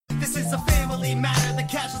is a family matter. The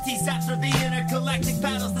casualties after the intergalactic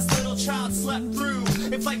battles this little child slept through.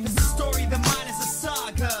 If life is a story, then mine is a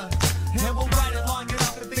saga. And we'll write it long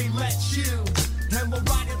enough if they let you. And we'll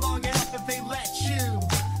write it long enough if they let you.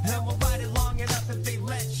 And we'll write it long enough if they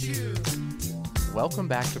let you. Welcome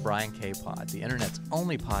back to Brian K. Pod, the internet's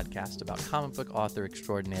only podcast about comic book author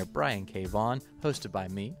extraordinaire Brian K. Vaughan, hosted by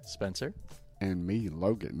me, Spencer. And me,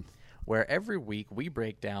 Logan. Where every week we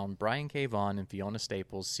break down Brian K. Vaughan and Fiona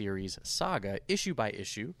Staples' series Saga issue by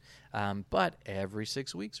issue, but every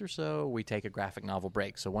 6 weeks or so we take a graphic novel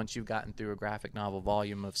break. So once you've gotten through a graphic novel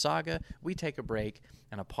volume of Saga, we take a break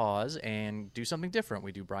and a pause and do something different.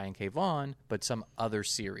 We do Brian K. Vaughan, but some other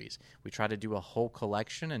series. We try to do a whole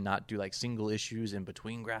collection and not do like single issues in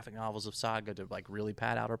between graphic novels of Saga to like really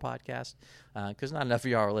pad out our podcast, because not enough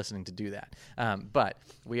of y'all are listening to do that. But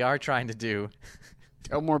we are trying to do...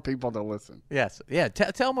 Tell more people to listen. Yes. Yeah.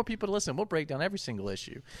 Tell more people to listen. We'll break down every single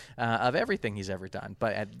issue of everything he's ever done.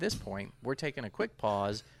 But at this point, we're taking a quick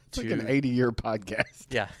pause. It's like an 80-year podcast.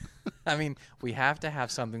 Yeah. I mean, we have to have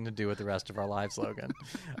something to do with the rest of our lives, Logan.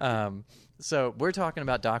 So we're talking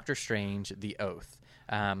about Doctor Strange, The Oath,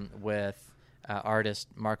 with artist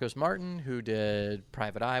Marcos Martin, who did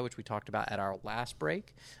Private Eye, which we talked about at our last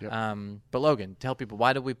break. Yep. But Logan, tell people,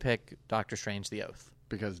 why did we pick Doctor Strange, The Oath?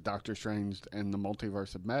 Because Doctor Strange and the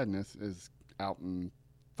Multiverse of Madness is out in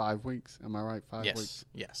 5 weeks. Am I right? 5 weeks?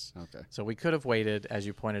 Yes. Okay. So we could have waited, as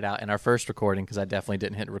you pointed out, in our first recording, because I definitely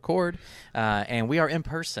didn't hit record. And we are in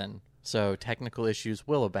person, so technical issues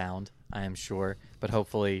will abound, I am sure. But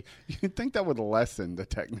hopefully... You'd think that would lessen the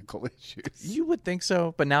technical issues. You would think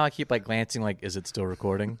so, but now I keep like glancing like, is it still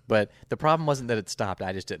recording? But the problem wasn't that it stopped.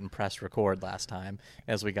 I just didn't press record last time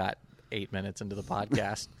as we got 8 minutes into the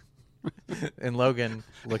podcast. And Logan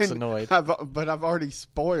looks annoyed. But I've already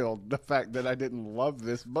spoiled the fact that I didn't love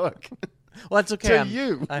this book. Well, that's okay.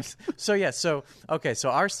 You. So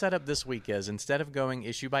our setup this week is, instead of going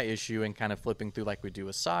issue by issue and kind of flipping through like we do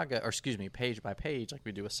a saga, or excuse me, page by page like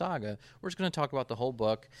we do a saga, we're just going to talk about the whole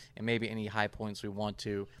book and maybe any high points we want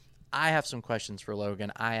to. I have some questions for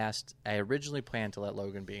Logan. I originally planned to let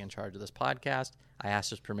Logan be in charge of this podcast. I asked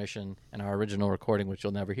his permission in our original recording, which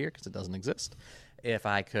you'll never hear because it doesn't exist, if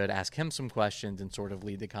I could ask him some questions and sort of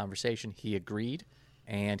lead the conversation. He agreed,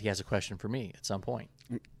 and he has a question for me at some point.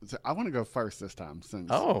 So I want to go first this time.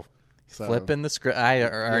 Flipping the script. I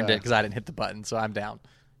earned it because I didn't hit the button, so I'm down.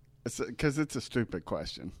 Because it's a stupid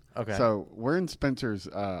question. Okay. So we're in Spencer's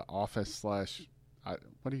office /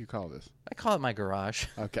 what do you call this? I call it my garage.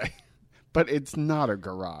 Okay. But it's not a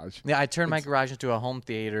garage. Yeah, I turned my garage into a home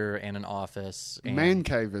theater and an office. And Man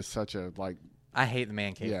cave is such a, I hate the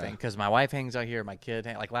man cave thing because my wife hangs out here, my kid,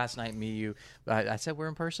 like last night, I said we're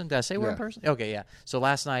in person. Did I say we're in person? Okay, yeah. So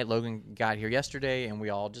last night, Logan got here yesterday, and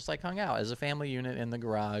we all just like hung out as a family unit in the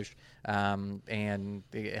garage. And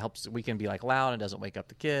it helps. We can be like loud, and it doesn't wake up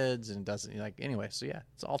the kids, and it doesn't anyway. So yeah,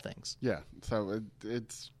 it's all things. Yeah. So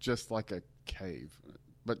it's just like a cave,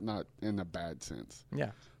 but not in a bad sense.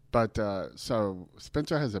 Yeah. But so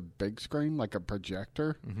Spencer has a big screen, like a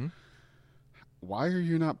projector. Mm-hmm. Why are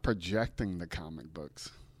you not projecting the comic books?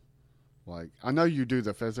 I know you do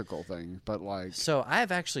the physical thing, but So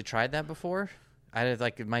I've actually tried that before.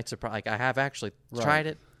 It might surprise. I have actually tried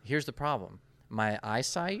it. Here's the problem: my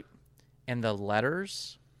eyesight and the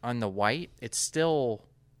letters on the white, it's still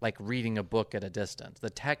like reading a book at a distance. The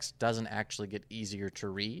text doesn't actually get easier to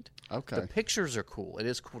read. Okay. The pictures are cool. It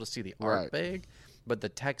is cool to see the art big, but the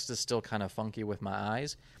text is still kind of funky with my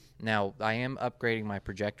eyes. Now, I am upgrading my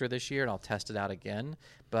projector this year, and I'll test it out again,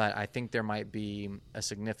 but I think there might be a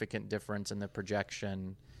significant difference in the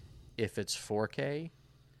projection if it's 4K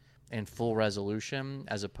and full resolution,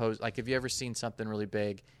 as opposed, like, have you ever seen something really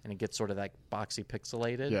big and it gets sort of like boxy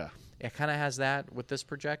pixelated? Yeah. It kind of has that with this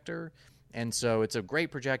projector. And so it's a great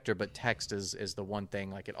projector, but text is the one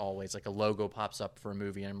thing, like it always, like a logo pops up for a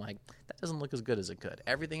movie, and I'm like, that doesn't look as good as it could.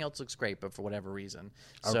 Everything else looks great, but for whatever reason.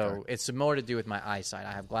 Okay. So it's more to do with my eyesight.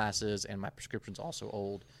 I have glasses, and my prescription's also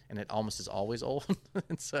old, and it almost is always old.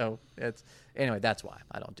 And so anyway, that's why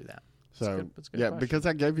I don't do that. So, it's a good question. Because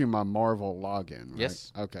I gave you my Marvel login, right?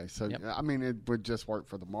 Yes. Okay, so, Yep. I mean, it would just work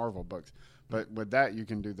for the Marvel books. But with that, you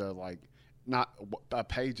can do the, not a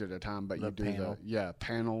page at a time, but you do panel.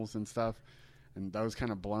 Panels and stuff. And those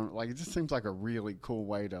kind of blown, it just seems like a really cool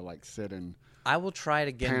way to, sit in. I will try it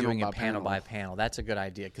again, doing it panel by panel. panel. That's a good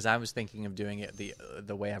idea, because I was thinking of doing it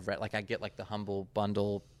the way I've read. Like, I get, the Humble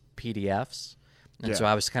Bundle PDFs. And so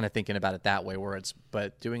I was kind of thinking about it that way,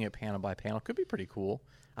 but doing it panel by panel could be pretty cool.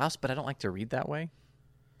 But I don't like to read that way.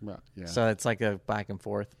 Right, yeah. So it's like a back and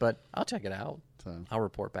forth, but I'll check it out. So, I'll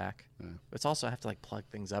report back. yeah. It's also, I have to plug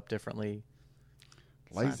things up differently.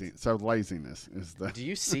 Laziness is the. Do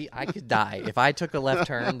you see? I could die if I took a left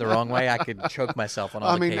turn the wrong way. I could choke myself on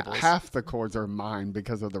all the cables. Half the cords are mine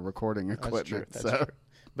because of the recording equipment. That's true.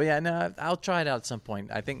 But yeah, no, I'll try it out at some point.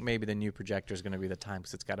 I think maybe the new projector is going to be the time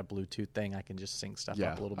because it's got a Bluetooth thing. I can just sync stuff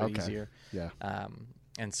up a little bit easier. Yeah.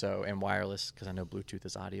 And wireless, because I know Bluetooth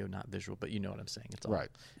is audio, not visual. But you know what I'm saying. It's all right.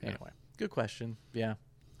 Anyway, good question. Yeah,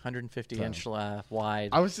 150-inch wide.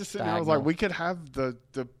 I was just sitting there, I was like, we could have the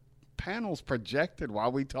panels projected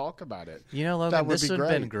while we talk about it. You know, Logan, this would have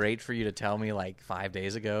been great for you to tell me like 5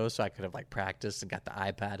 days ago, so I could have like practiced and got the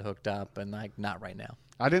iPad hooked up, and like not right now.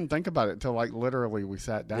 I didn't think about it until like literally we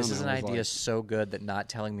sat down. This is an idea so good that not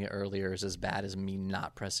telling me earlier is as bad as me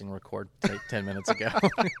not pressing record 10 minutes ago.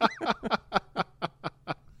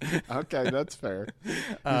 Okay, that's fair.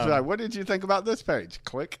 Like, what did you think about this page?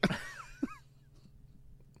 Click.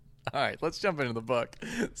 All right, let's jump into the book.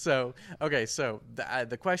 So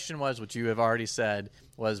the question was, what you have already said,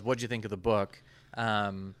 was what did you think of the book?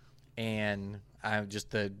 And I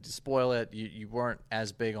just to spoil it, you weren't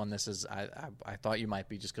as big on this as I thought you might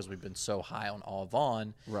be, just because we've been so high on All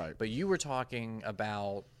Vaughn. Right. But you were talking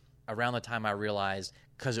about around the time I realized,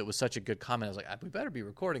 because it was such a good comment, I was like, we better be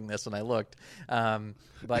recording this. And I looked,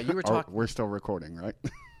 but you were talking. We're still recording, right?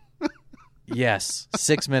 Yes,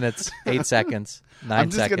 6 minutes, 8 seconds, 9 seconds. I'm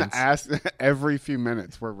just going to ask every few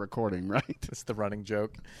minutes we're recording, right? It's the running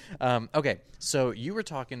joke. Okay, so you were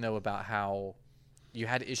talking, though, about how you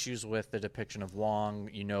had issues with the depiction of Wong.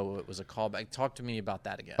 You know, it was a callback. Talk to me about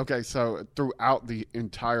that again. Okay, so throughout the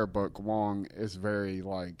entire book, Wong is very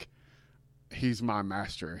like, he's my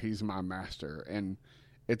master. He's my master. And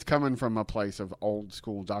it's coming from a place of old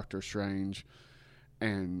school Doctor Strange,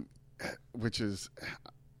 and which is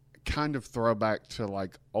kind of throwback to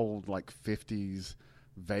like old like 50s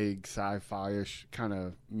vague sci-fi-ish kind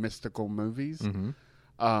of mystical movies. Mm-hmm.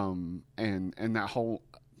 And that whole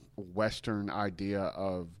Western idea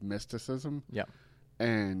of mysticism. Yeah.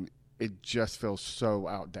 And it just feels so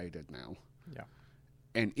outdated now. Yeah.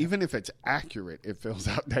 And even if it's accurate, it feels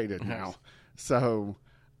outdated now. So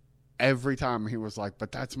every time he was like,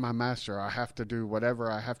 but that's my master. I have to do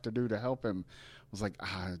whatever I have to do to help him. I was like,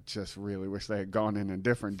 I just really wish they had gone in a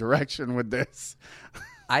different direction with this.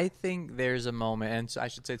 I think there's a moment, and so I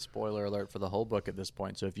should say spoiler alert for the whole book at this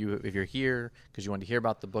point. So if you're here because you want to hear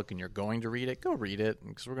about the book and you're going to read it, go read it,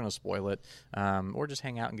 because we're going to spoil it. Or just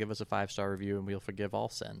hang out and give us a 5-star review, and we'll forgive all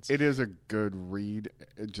sins. It is a good read.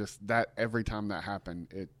 It just that every time that happened,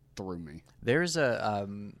 it threw me. There's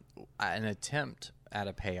an attempt at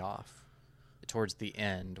a payoff towards the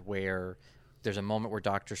end where there's a moment where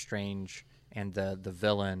Doctor Strange and the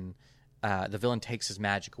villain takes his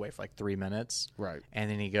magic away for like 3 minutes. Right.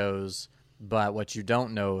 And then he goes, but what you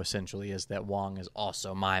don't know essentially is that Wong is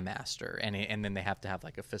also my master. And then they have to have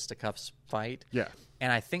like a fisticuffs fight. Yeah.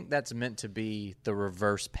 And I think that's meant to be the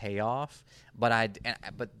reverse payoff. But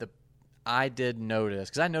I did notice,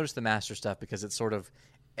 because I noticed the master stuff because it's sort of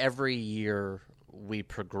every year we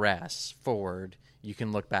progress forward, you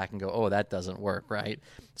can look back and go, oh, that doesn't work, right?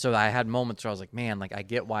 So I had moments where I was like, man, like I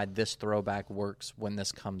get why this throwback works when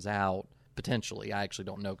this comes out, potentially. I actually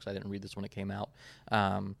don't know because I didn't read this when it came out.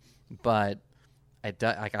 But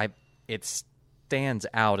it stands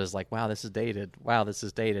out as like, wow, this is dated. Wow, this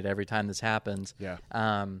is dated every time this happens. Yeah.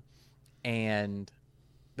 And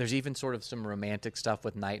there's even sort of some romantic stuff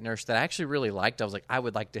with Night Nurse that I actually really liked. I was like, I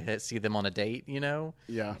would like to see them on a date, you know?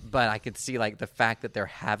 Yeah. But I could see like the fact that they're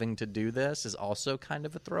having to do this is also kind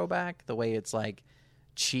of a throwback, the way it's like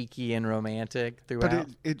cheeky and romantic throughout. But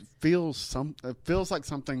it feels like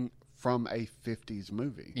something from a 50s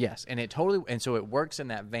movie. Yes, and so it works in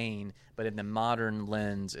that vein, but in the modern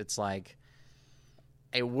lens, it's like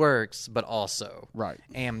it works, but also. Right.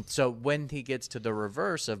 And so when he gets to the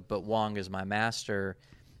reverse of, but Wong is my master,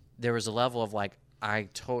 there was a level of like,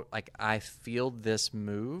 I feel this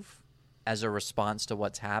move as a response to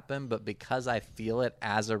what's happened, but because I feel it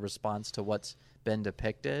as a response to what's been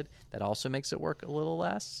depicted, that also makes it work a little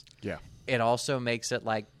less. Yeah. It also makes it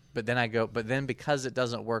like, but then because it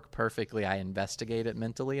doesn't work perfectly, I investigate it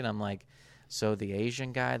mentally, and I'm like, so the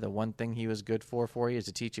Asian guy, the one thing he was good for you is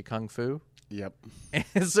to teach you kung fu? Yep.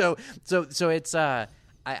 so it's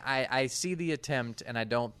I see the attempt, and I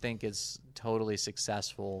don't think it's totally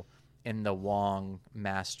successful in the Wong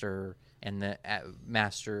master and the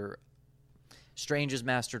Strange's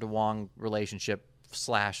master to Wong relationship /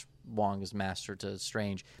 Wong is master to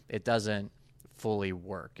Strange. It doesn't fully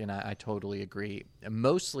work, and I totally agree.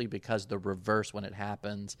 Mostly because the reverse when it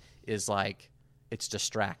happens is like it's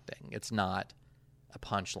distracting. It's not a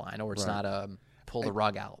punchline, or it's not a pull the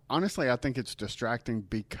rug out. Honestly, I think it's distracting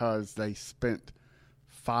because they spent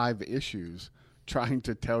 5 issues trying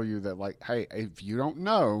to tell you that, like, hey, if you don't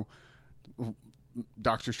know,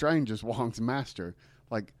 Doctor Strange is Wong's master.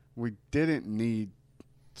 Like, we didn't need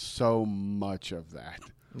so much of that.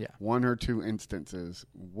 Yeah. One or two instances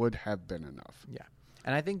would have been enough. Yeah.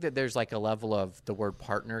 And I think that there's like a level of the word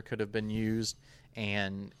partner could have been used,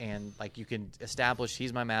 and like you can establish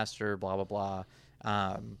he's my master, blah blah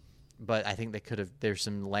blah. But I think there's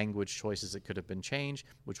some language choices that could have been changed,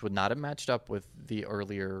 which would not have matched up with the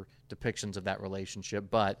earlier depictions of that relationship,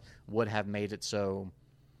 but would have made it so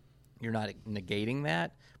you're not negating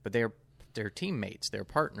that, but they're teammates, they're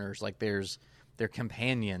partners, like they're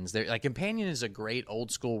companions. They're like, companion is a great old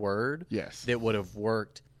school word. Yes. That would have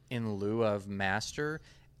worked in lieu of master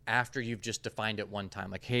after you've just defined it one time.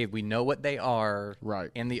 Like, hey, we know what they are right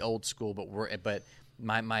in the old school, but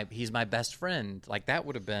he's my best friend. Like, that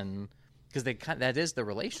would have been, because that is the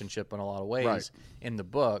relationship in a lot of ways in the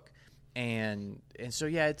book, and so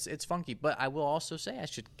yeah, it's funky. But I will also say, I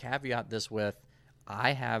should caveat this with,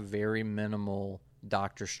 I have very minimal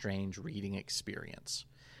Doctor Strange reading experience,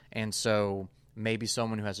 and so maybe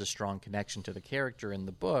someone who has a strong connection to the character in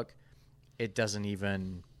the book, it doesn't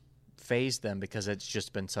even phase them because it's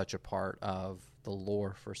just been such a part of the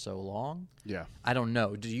lore for so long. Yeah. I don't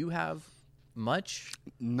know. Do you have much?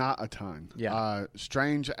 Not a ton. Yeah.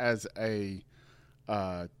 Strange as a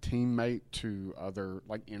teammate to other,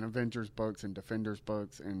 like, in Avengers books and Defenders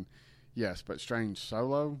books, and yes, but Strange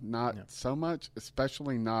solo, not so much,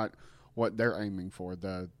 especially not what they're aiming for.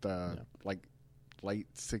 The like late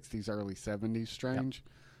 60s, early 70s Strange,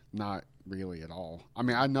 not really at all. I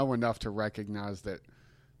mean, I know enough to recognize that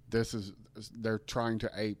they're trying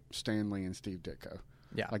to ape Stan Lee and Steve Ditko.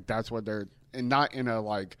 Yeah. Like, that's what they're, and not in a,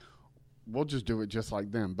 like, we'll just do it just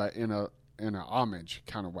like them, but in an homage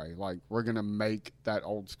kind of way. Like, we're going to make that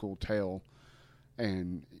old school tale,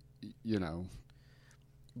 and, you know.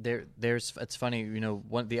 It's funny, you know,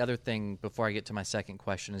 the other thing before I get to my second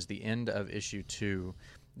question is the end of issue 2,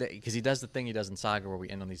 because he does the thing he does in Saga where we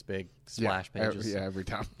end on these big splash pages. Every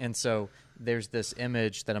time. And so there's this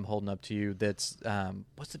image that I'm holding up to you that's,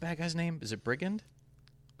 what's the bad guy's name? Is it Brigand?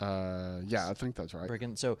 Yeah, I think that's right.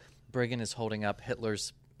 Brigand. So Brigand is holding up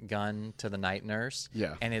Hitler's gun to the night nurse.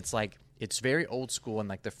 Yeah. And it's like, it's very old school in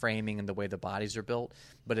like the framing and the way the bodies are built,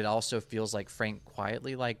 but it also feels like Frank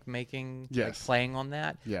quietly like making, like playing on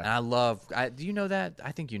that. Yeah. And I love, do you know that?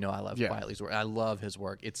 I think you know I love Yeah. Quietly's work. I love his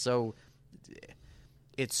work. It's so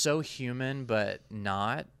human, but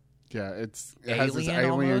not. Yeah, it has this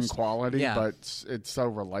alien almost. quality, Yeah. but it's so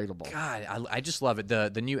relatable. God, I just love it.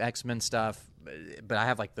 The new X-Men stuff, but I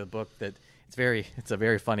have like the book that it's a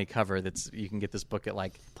very funny cover. You can get this book at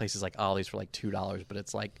like places like Ollie's for like $2, but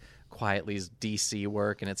it's like Quietly's DC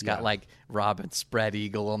work, and it's got like Robin spread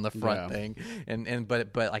eagle on the front thing,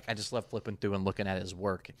 but like I just love flipping through and looking at his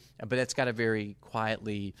work. But it's got a very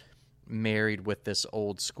Quietly married with this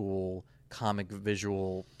old school comic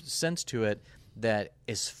visual sense to it that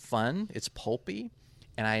is fun. It's pulpy,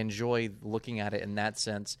 and I enjoy looking at it in that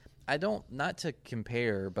sense. Not to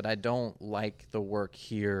compare, but I don't like the work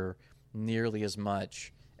here nearly as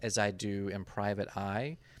much as I do in Private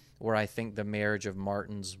Eye, where I think the marriage of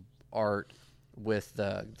Martin's art with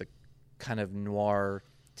the kind of noir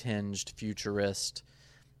tinged futurist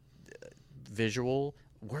visual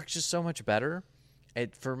works just so much better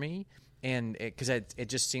for me, and because it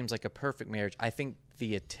just seems like a perfect marriage. I think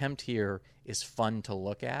the attempt here is fun to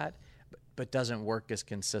look at, but doesn't work as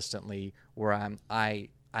consistently, where I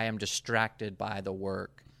am distracted by the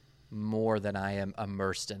work more than I am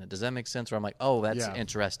immersed in it. Does that make sense? Where I'm like, oh, that's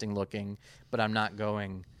interesting looking, but I'm not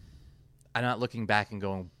looking back and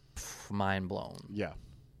going, mind blown. Yeah.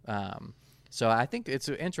 So I think it's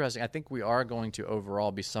interesting. I think we are going to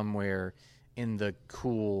overall be somewhere in the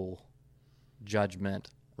cool judgment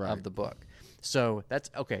of the book. So that's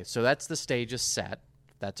okay. So that's the stage is set.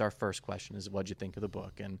 That's our first question: is what'd you think of the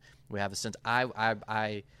book? And we have a sense.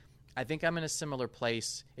 I think I'm in a similar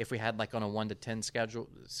place. If we had like on a 1 to 10 schedule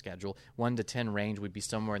 1 to 10 range, we'd be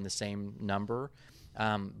somewhere in the same number.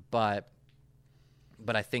 But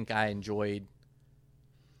I think I enjoyed.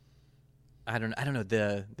 I don't know.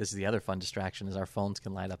 This is the other fun distraction is our phones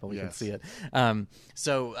can light up and we can see it.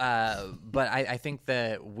 But I think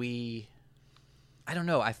that I don't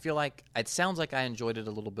know. I feel like it sounds like I enjoyed it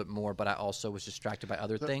a little bit more, but I also was distracted by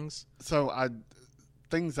other things. So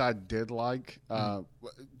things I did like,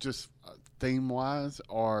 just theme-wise,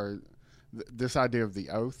 are this idea of the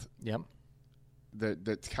oath. Yep.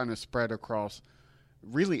 That's kind of spread across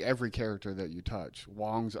really every character that you touch.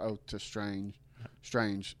 Wong's oath to Strange,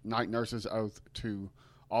 Night Nurse's oath to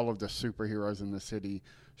all of the superheroes in the city,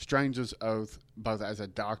 Strange's oath, both as a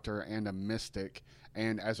doctor and a mystic,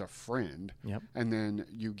 and as a friend. Yep. And then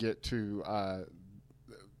you get to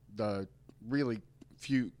the really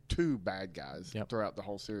two bad guys Yep. throughout the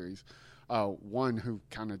whole series. One who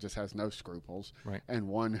kind of just has no scruples, Right. and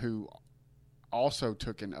one who also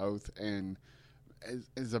took an oath and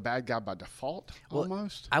is a bad guy by default,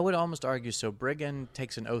 almost. I would almost argue so. Brigand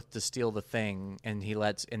takes an oath to steal the thing, and he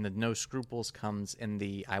lets in the no scruples comes in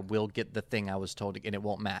the I will get the thing I was told, and it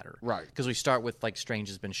won't matter. Right. Because we start with like Strange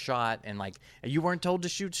has been shot, and like you weren't told to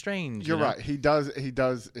shoot Strange. You're you know?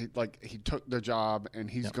 right. He took the job, and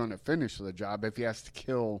he's going to finish the job if he has to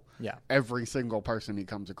kill Yeah. every single person he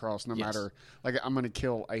comes across, no matter, like, I'm going to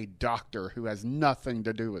kill a doctor who has nothing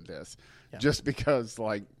to do with this, just because,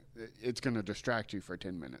 like, it's going to distract you for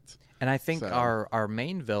 10 minutes. And I think So- our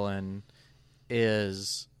main villain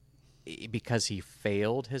is because he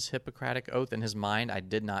failed his Hippocratic oath in his mind.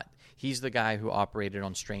 He's the guy who operated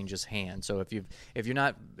on Strange's hand. So if you're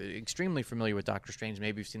not extremely familiar with Doctor Strange,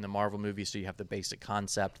 maybe you've seen the Marvel movies, so you have the basic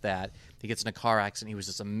concept that he gets in a car accident. He was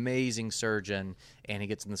this amazing surgeon, and he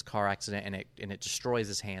gets in this car accident, and it destroys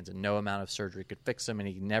his hands, and no amount of surgery could fix him, and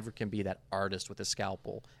he never can be that artist with a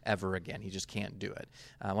scalpel ever again. He just can't do it.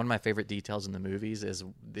 One of my favorite details in the movies is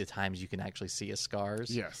the times you can actually see his scars.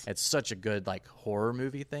 Yes. It's such a good like horror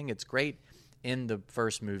movie thing. It's great in the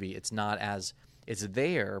first movie. It's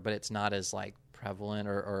there, but it's not as like prevalent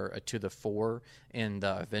or to the fore in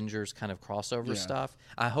the Avengers kind of crossover stuff.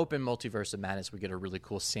 I hope in Multiverse of Madness we get a really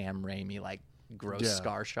cool Sam Raimi like gross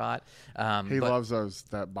scar shot. He loves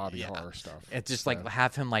that body horror stuff. It's just like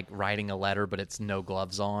have him like writing a letter, but it's no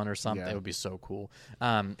gloves on or something. Yeah. It would be so cool.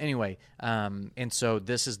 Anyway, and so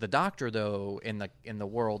this is the Doctor though in the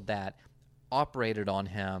world that operated on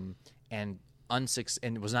him and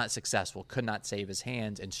was not successful, could not save his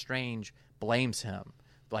hands, and Strange blames him.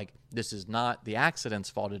 Like, this is not the accident's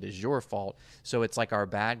fault, it is your fault. So it's like our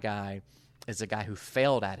bad guy is a guy who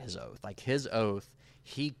failed at his oath. Like, his oath,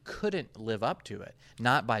 he couldn't live up to it.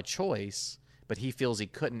 Not by choice, but he feels he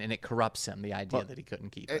couldn't, and it corrupts him, the idea that he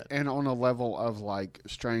couldn't keep it. And on a level of, like,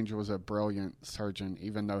 Strange was a brilliant surgeon,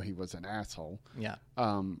 even though he was an asshole. Yeah.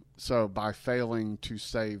 So by failing to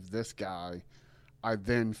save this guy, I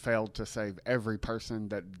then failed to save every person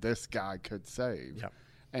that this guy could save. Yep.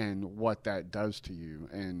 And what that does to you,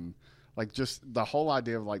 and like just the whole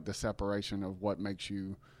idea of like the separation of what makes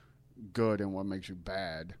you good and what makes you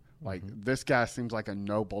bad. Like this guy seems like a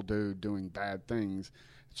noble dude doing bad things.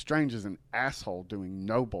 Strange is an asshole doing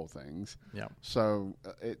noble things. Yeah. So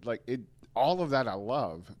all of that I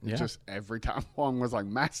love. Yeah. Just every time one was like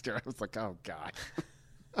Master, I was like, oh God.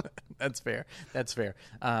 That's fair.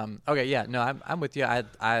 Okay, yeah, no, I'm with you.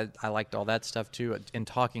 I liked all that stuff too. In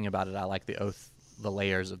talking about it, I like the oath, the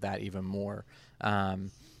layers of that even more.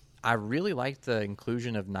 I really liked the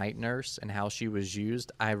inclusion of Night Nurse and how she was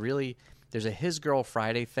used. There's a His Girl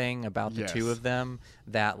Friday thing about the two of them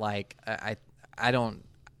that like I don't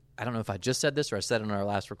know if I just said this or I said it in our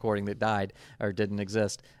last recording that died or didn't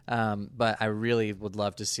exist. But I really would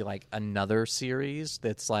love to see like another series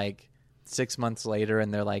that's like 6 months later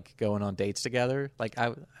and they're like going on dates together. Like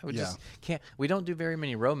I would just can't. We don't do very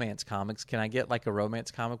many romance comics. Can I get like a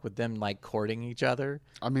romance comic with them like courting each other?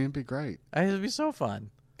 I mean, it'd be great. It'd be so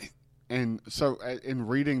fun. And so in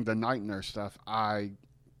reading the Night Nurse stuff, I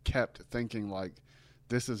kept thinking like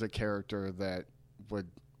this is a character that would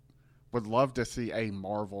love to see a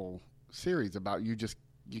Marvel series about. You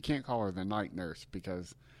can't call her the Night Nurse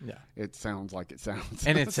because it sounds like it sounds.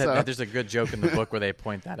 And it's there's a good joke in the book where they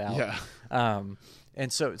point that out. Yeah.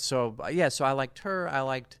 And so I liked her. I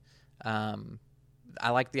liked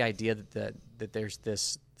the idea that there's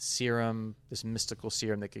this serum, this mystical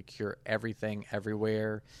serum that could cure everything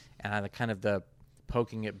everywhere, and the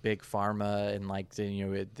poking at big pharma and like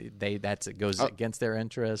it goes against their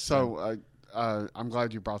interests. So I'm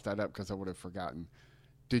glad you brought that up because I would have forgotten.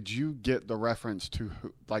 Did you get the reference to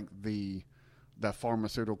like the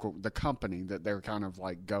pharmaceutical, the company that they're kind of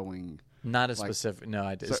like going? Not as specific. No,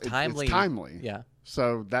 I did. So it's Timely. It's Timely. Yeah.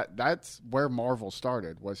 So that's where Marvel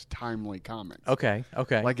started, was Timely Comics. Okay.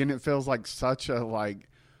 Like, and it feels like such a like,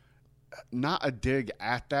 not a dig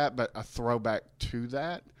at that, but a throwback to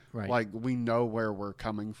that. Right. Like, we know where we're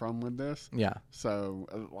coming from with this. Yeah. So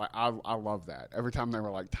I love that. Every time they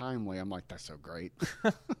were like Timely, I'm like, that's so great.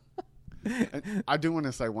 And I do want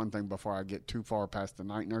to say one thing before I get too far past the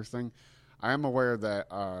Night Nurse thing. I am aware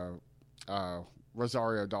that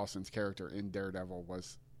Rosario Dawson's character in Daredevil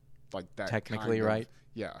was like that. Technically, kind of, right?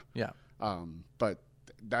 Yeah. Yeah. But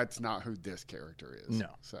that's not who this character is. No.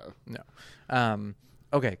 So no.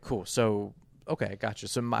 Okay. Cool. So gotcha.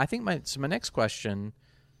 So I think my next question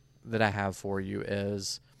that I have for you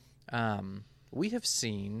is, we have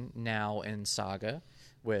seen now in Saga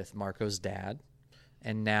with Marco's dad,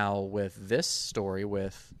 and now with this story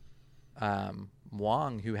with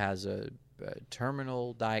Wong, who has a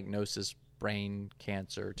terminal diagnosis, brain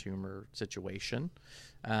cancer tumor situation,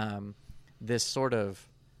 this sort of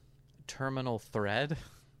terminal thread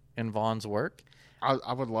in Vaughn's work.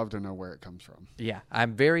 I would love to know where it comes from. Yeah,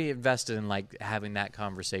 I'm very invested in like having that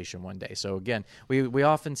conversation one day. So again, we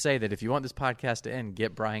often say that if you want this podcast to end,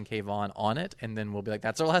 get Brian K. Vaughan on it, and then we'll be like,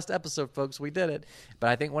 that's our last episode, folks. We did it.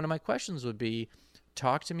 But I think one of my questions would be,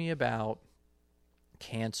 talk to me about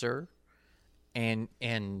cancer and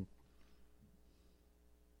in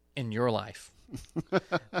your life.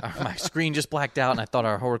 My screen just blacked out, and I thought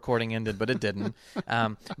our whole recording ended, but it didn't.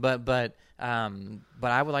 But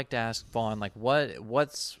I would like to ask Vaughn, like,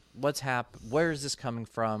 what's where is this coming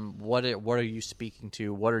from? What are you speaking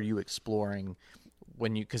to? What are you exploring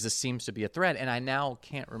because this seems to be a thread, and I now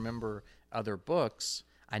can't remember other books.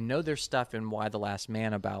 I know there's stuff in Why the Last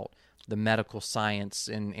Man about the medical science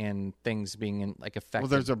and things being affected. Well,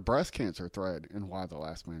 there's a breast cancer thread in Why the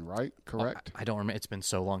Last Man, right? Correct. I don't remember. It's been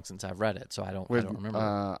so long since I've read it, so I don't remember.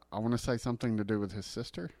 I want to say something to do with his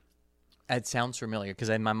sister. It sounds familiar because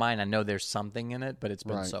in my mind I know there's something in it, but it's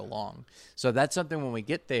been so long. So that's something when we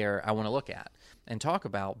get there I want to look at and talk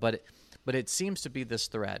about. But it seems to be this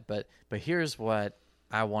thread. But here's what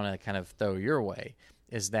I want to kind of throw your way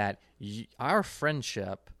is that our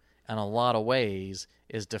friendship in a lot of ways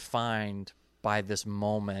is defined by this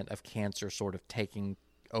moment of cancer sort of taking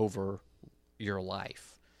over your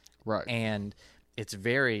life. Right. And it's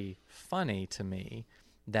very funny to me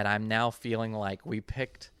that I'm now feeling like we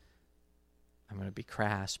picked, I'm going to be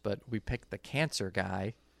crass, but we picked the cancer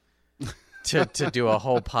guy to do a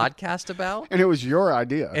whole podcast about. And it was your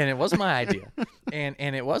idea. And it was my idea. and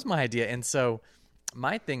it was my idea. And so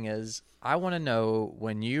my thing is, I want to know,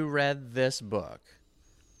 when you read this book,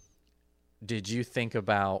 what did you think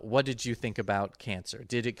about cancer?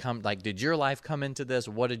 Did it come, did your life come into this?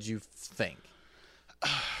 What did you think?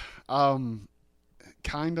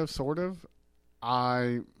 Kind of, sort of.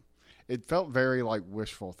 It felt very like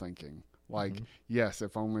wishful thinking. Like, yes,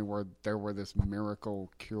 if only there were this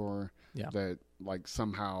miracle cure that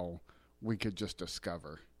somehow we could just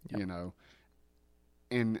discover, you know?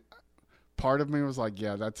 And part of me was like,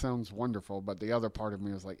 yeah, that sounds wonderful. But the other part of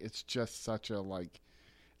me was like, it's just such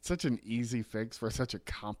an easy fix for such a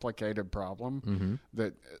complicated problem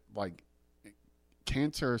that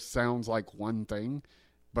cancer sounds like one thing,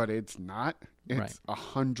 but it's not. It's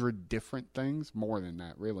 100 different things, more than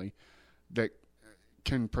that really, that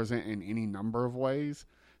can present in any number of ways.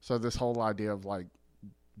 So this whole idea of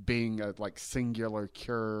being a singular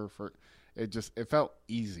cure for it felt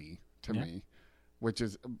easy to me, which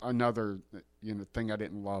is another thing I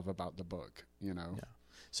didn't love about the book.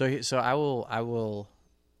 So I will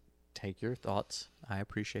take your thoughts. I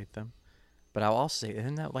appreciate them, but I'll also say,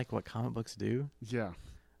 isn't that what comic books do? Yeah.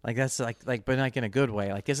 That's but in a good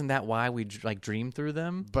way. Isn't that why we dream through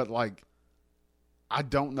them? But I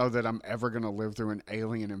don't know that I'm ever going to live through an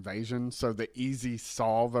alien invasion. So the easy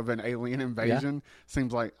solve of an alien invasion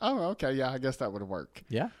seems like, oh, okay, yeah, I guess that would work.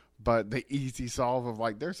 Yeah. But the easy solve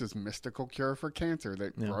of there's this mystical cure for cancer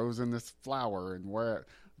that grows in this flower, and where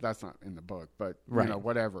that's not in the book, but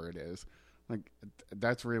whatever it is,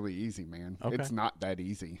 that's really easy, man. Okay. It's not that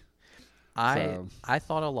easy. I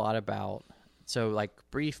thought a lot about,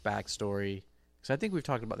 brief backstory, because I think we've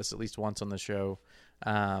talked about this at least once on the show.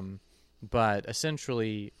 But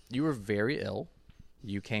essentially, you were very ill.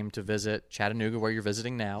 You came to visit Chattanooga, where you're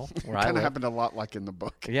visiting now. Where kind of happened a lot like in the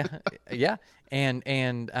book. yeah.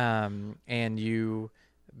 And you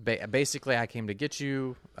basically, I came to get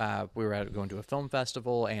you. We were going to a film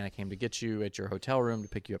festival, and I came to get you at your hotel room to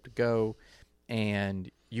pick you up to go. And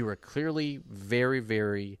you were clearly very,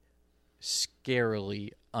 very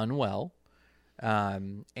scarily unwell,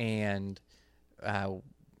 and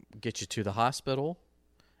get you to the hospital.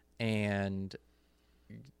 And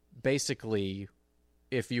basically,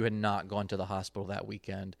 if you had not gone to the hospital that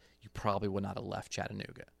weekend, you probably would not have left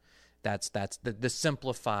Chattanooga. That's the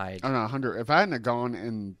simplified. I don't know, 100. If I hadn't have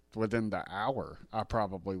gone within the hour, I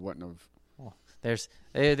probably wouldn't have. Well, there's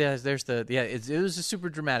it was a super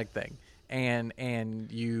dramatic thing, and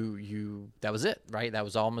you that was it, right? That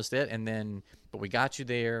was almost it, but we got you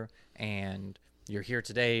there, and you're here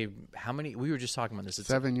today. How many? We were just talking about this. It's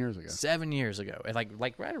 7 years ago. 7 years ago, and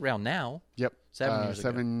right around now. Yep. 7 years ago.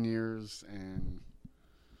 7 years and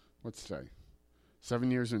what's today? 7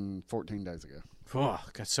 years and 14 days ago. Oh,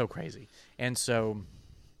 that's so crazy. And so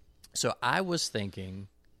I was thinking,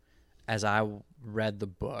 as I read the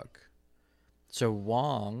book, so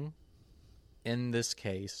Wong in this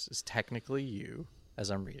case is technically you, as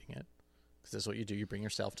I'm reading it, because this is what you do. You bring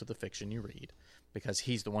yourself to the fiction you read, because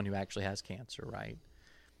he's the one who actually has cancer, right?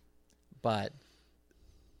 But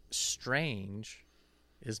Strange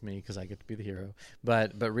is me, because I get to be the hero.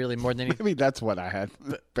 But really, more than anything, Maybe that's what I had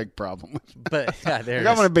a big problem with. but yeah, there.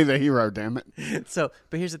 I want to be the hero, damn it. So,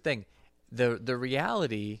 but here's the thing: the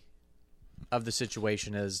reality of the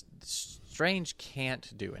situation is Strange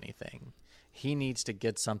can't do anything. He needs to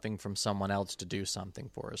get something from someone else to do something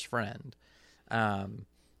for his friend,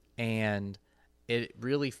 and it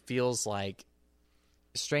really feels like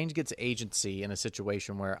Strange gets agency in a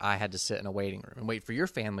situation where I had to sit in a waiting room and wait for your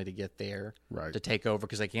family to get there Right. to take over,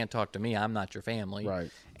 because they can't talk to me. I'm not your family.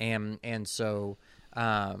 Right. And so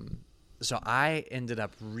I ended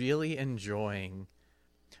up really enjoying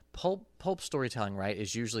pulp storytelling, right,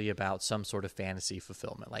 is usually about some sort of fantasy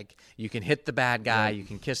fulfillment. Like, you can hit the bad guy, you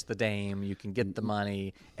can kiss the dame, you can get the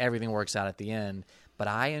money, everything works out at the end. But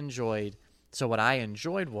what I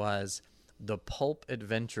enjoyed was the pulp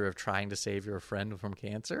adventure of trying to save your friend from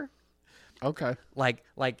cancer. Okay. Like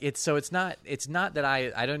it's not that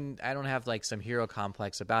I don't have like some hero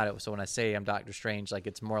complex about it. So when I say I'm Doctor Strange, like,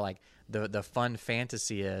 it's more like the fun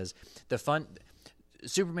fantasy is the fun.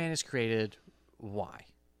 Superman is created. Why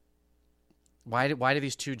do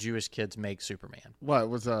these two Jewish kids make Superman? Well, it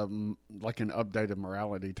was like an updated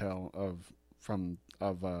morality tale of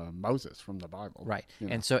Moses from the Bible, Right. You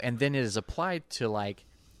know? And then it is applied to like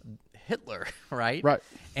Hitler, right? Right.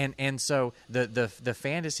 And so the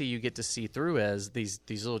fantasy you get to see through is these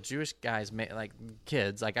little Jewish guys like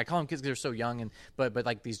kids, like I call them kids because they're so young, but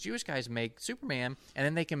like these Jewish guys make Superman, and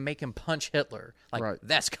then they can make him punch Hitler. Like, Right.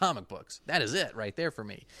 That's comic books. That is it right there for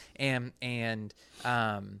me. And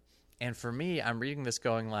for me, I'm reading this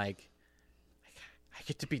going like, I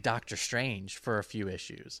get to be Doctor Strange for a few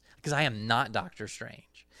issues, because I am not Doctor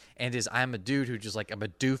Strange. And I'm a dude who just like, I'm a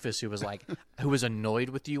doofus who was annoyed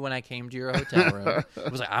with you when I came to your hotel room.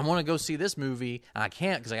 It was like, I want to go see this movie, and I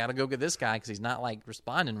can't because I got to go get this guy because he's not like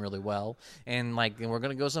responding really well. And like, and we're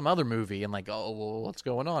going to go some other movie, and like, oh, well, what's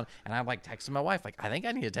going on? And I'm like texting my wife, like, I think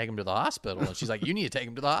I need to take him to the hospital. And she's like, you need to take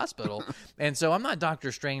him to the hospital. And so I'm not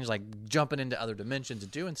Doctor Strange, like jumping into other dimensions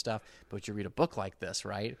and doing stuff, but you read a book like this,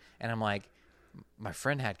 right? And I'm like, my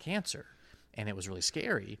friend had cancer, and it was really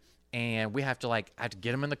scary. And I have to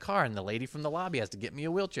get him in the car, and the lady from the lobby has to get me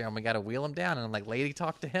a wheelchair, and we got to wheel him down. And I'm like, lady,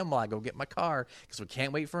 talk to him while I go get my car, because we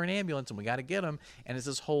can't wait for an ambulance, and we got to get him. And it's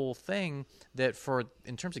this whole thing that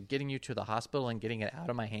in terms of getting you to the hospital and getting it out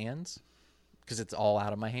of my hands, because it's all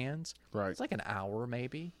out of my hands. Right. It's like an hour,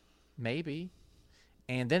 maybe.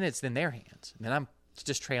 And then it's in their hands. And then I'm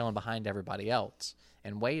just trailing behind everybody else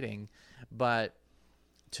and waiting. But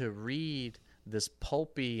to read this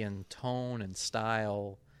pulpy and tone and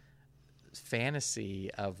style fantasy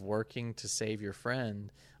of working to save your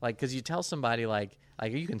friend, like, because you tell somebody like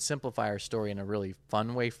you can simplify our story in a really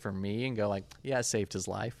fun way for me and go like, yeah, I saved his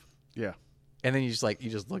life. Yeah. And then you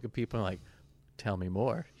just look at people and like, tell me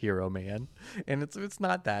more, hero man. And it's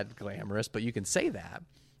not that glamorous, but you can say that,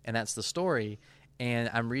 and that's the story. And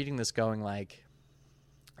I'm reading this going like,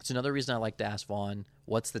 it's another reason I like to ask Vaughn,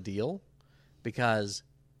 what's the deal? Because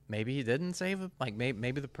maybe he didn't save him. Like,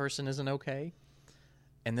 maybe the person isn't okay.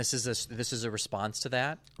 And this is a response to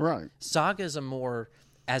that. Right. Saga is a more,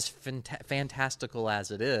 as fantastical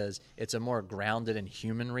as it is, it's a more grounded in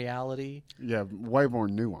human reality. Yeah, way more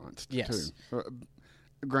nuanced, Yes. too.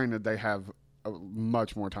 Granted, they have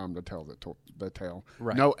much more time to tell the tale.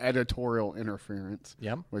 Right. No editorial interference,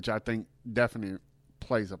 Yep. which I think definitely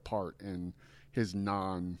plays a part in his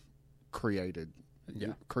non-created,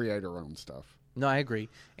 creator-owned stuff. No, I agree.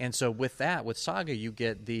 And so with Saga, you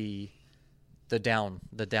get the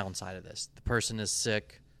downside of this. The person is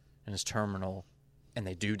sick and is terminal, and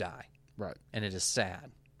they do die. Right. And it is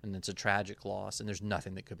sad, and it's a tragic loss, and there's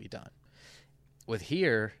nothing that could be done. With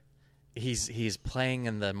here, he's playing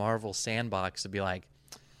in the Marvel sandbox to be like,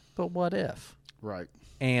 but what if? Right.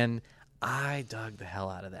 And I dug the hell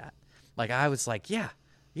out of that. Like, I was like, yeah,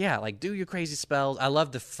 like, do your crazy spells. I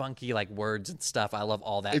love the funky, like, words and stuff. I love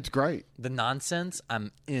all that. It's great. The nonsense,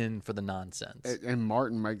 I'm in for the nonsense. And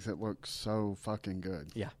Martin makes it look so fucking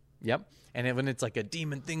good. Yeah. Yep. And when it's like a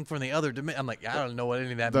demon thing from the other dimension, I'm like, I don't know what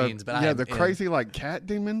any of that means, but the crazy like cat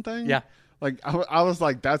demon thing. Yeah. Like I was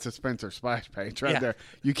like, that's a Spencer Splash page right Yeah. there.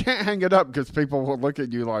 You can't hang it up because people will look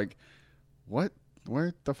at you like, what?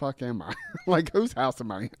 Where the fuck am I? Like, whose house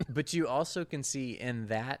am I in? But you also can see in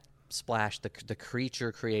that Splash, the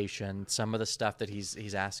creature creation, some of the stuff that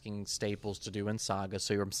he's asking Staples to do in Saga.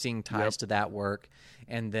 So I'm seeing ties to that work,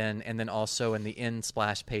 and then also in the end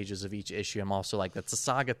splash pages of each issue, I'm also like, that's a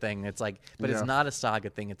Saga thing. It's like, but it's not a Saga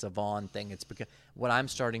thing. It's a Vaughn thing. It's because what I'm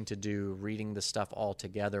starting to do, reading the stuff all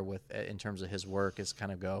together with in terms of his work, is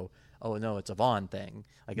kind of go, oh no, it's a Vaughn thing.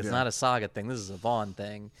 Like it's not a Saga thing. This is a Vaughn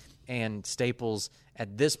thing. And Staples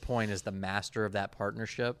at this point is the master of that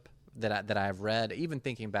partnership that I've read, even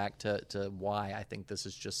thinking back to why I think this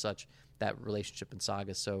is just such, that relationship in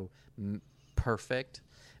Saga is so perfect,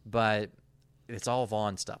 but it's all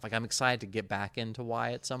Vaughn stuff. Like I'm excited to get back into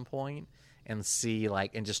why at some point and see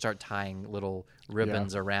and just start tying little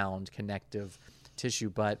ribbons around connective tissue.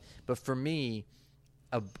 But for me,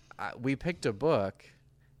 we picked a book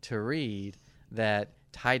to read that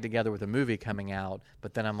tied together with a movie coming out,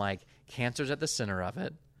 but then I'm like, cancer's at the center of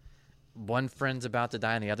it. One friend's about to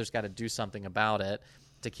die and the other's got to do something about it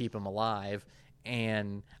to keep him alive.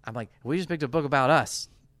 And I'm like, we just picked a book about us.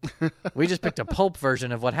 We just picked a pulp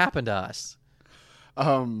version of what happened to us.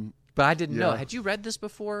 But I didn't know. Had you read this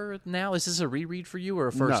before now? Is this a reread for you or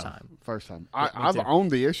a first time? First time. I've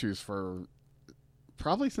owned the issues for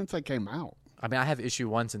probably since they came out. I mean, I have issue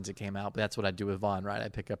 1 since it came out, but that's what I do with Vaughn, right? I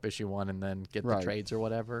pick up issue 1 and then get the trades or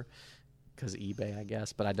whatever. Because eBay, I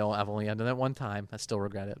guess, but I've only done it one time. I still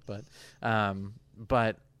regret it,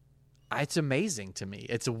 but it's amazing to me.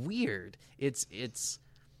 It's weird. It's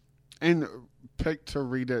and picked to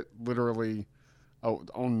read it literally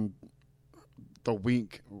on the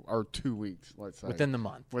week or 2 weeks, let's say, within the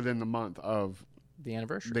month of the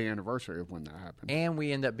anniversary of when that happened, and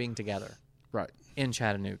we end up being together, right, in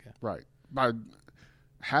Chattanooga, right, by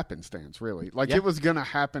happenstance, really. It was going to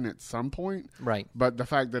happen at some point, right? But the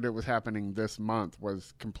fact that it was happening this month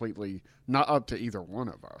was completely not up to either one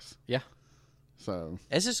of us. Yeah. So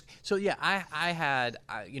it's just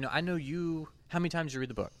I know you. How many times did you read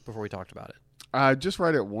the book before we talked about it? I just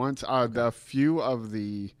read it once. The few of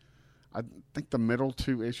I think the middle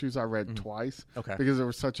 2 issues I read twice. Okay. Because there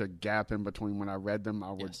was such a gap in between when I read them.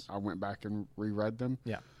 I went back and reread them.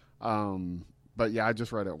 Yeah. But yeah, I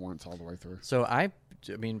just read it once all the way through. So I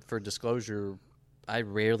mean, for disclosure, I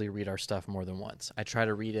rarely read our stuff more than once. I try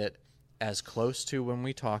to read it as close to when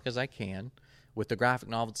we talk as I can. With the graphic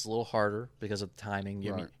novel, it's a little harder because of the timing.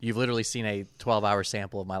 You've literally seen a 12-hour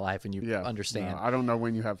sample of my life, and you understand. No, I don't know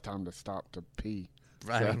when you have time to stop to pee.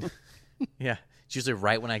 Right. So. Yeah. It's usually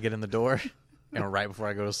right when I get in the door and right before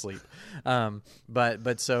I go to sleep.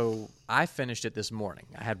 But so I finished it this morning.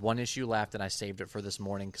 I had 1 issue left, and I saved it for this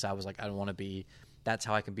morning because I was like, I don't want to be – that's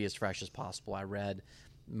how I can be as fresh as possible. I read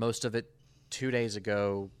most of it 2 days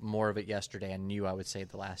ago, more of it yesterday. I knew I would save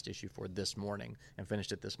the last issue for this morning and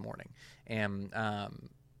finished it this morning. And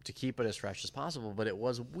to keep it as fresh as possible. But it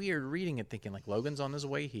was weird reading it thinking, like, Logan's on his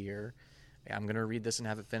way here. I'm going to read this and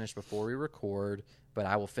have it finished before we record, but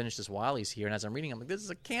I will finish this while he's here. And as I'm reading, I'm like, this is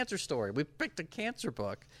a cancer story. We picked a cancer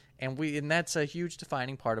book, and that's a huge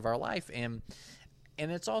defining part of our life. And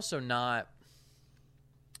it's also not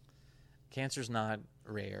 – cancer's not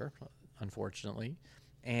rare, unfortunately.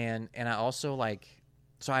 And I also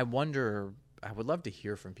so I wonder, I would love to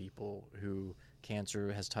hear from people who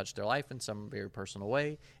cancer has touched their life in some very personal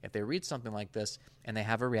way. If they read something like this and they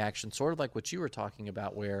have a reaction, sort of like what you were talking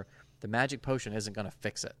about, where the magic potion isn't going to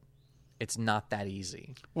fix it. It's not that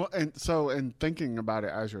easy. Well, and thinking about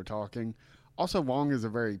it as you're talking, also Wong is a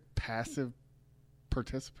very passive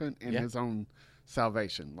participant in his own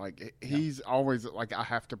salvation. He's always like, I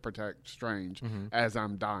have to protect Strange as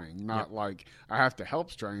I'm dying, not like I have to help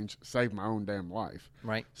Strange save my own damn life.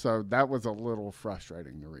 Right. So that was a little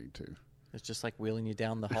frustrating to read too. It's just like wheeling you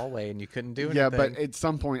down the hallway and you couldn't do anything. Yeah, but at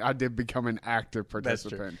some point I did become an active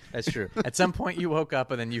participant. That's true. At some point you woke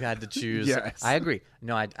up and then you had to choose. Yes. I agree.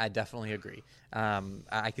 No, I definitely agree.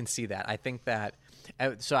 I can see that. I think that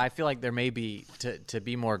so I feel like there may be to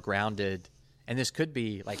be more grounded. And this could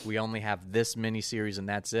be like we only have this miniseries and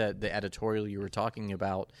that's it. The editorial you were talking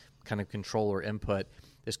about, kind of control or input.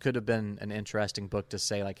 This could have been an interesting book to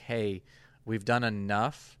say like, hey, we've done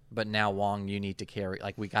enough, but now Wong, you need to carry.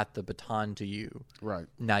 Like we got the baton to you. Right.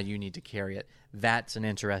 Now you need to carry it. That's a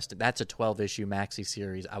 12-issue maxi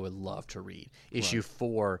series I would love to read. Issue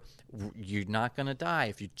 4, you're not going to die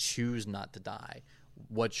if you choose not to die.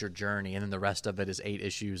 What's your journey? And then the rest of it is 8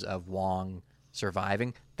 issues of Wong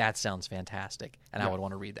surviving. That sounds fantastic, and I would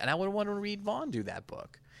want to read that. And I would want to read Vaughn do that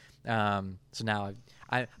book. So now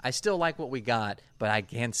I still like what we got, but I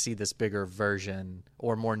can see this bigger version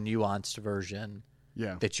or more nuanced version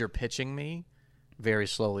that you're pitching me very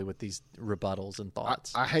slowly with these rebuttals and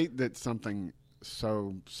thoughts. I hate that something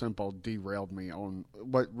so simple derailed me on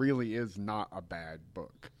what really is not a bad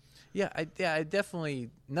book. Yeah, I definitely,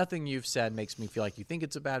 nothing you've said makes me feel like you think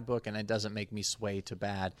it's a bad book, and it doesn't make me sway to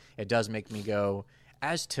bad. It does make me go,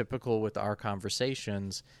 as typical with our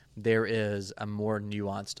conversations, there is a more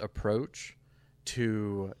nuanced approach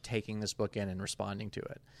to taking this book in and responding to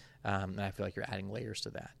it. And I feel like you're adding layers to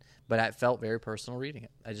that. But I felt very personal reading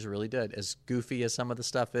it. I just really did. As goofy as some of the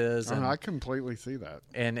stuff is. I completely see that.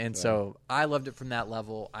 And so I loved it from that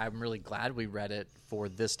level. I'm really glad we read it for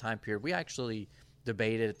this time period. We actually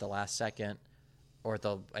debated at the last second, or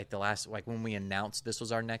when we announced this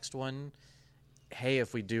was our next one. Hey,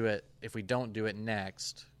 if we don't do it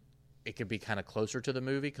next, it could be kind of closer to the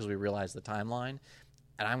movie because we realized the timeline.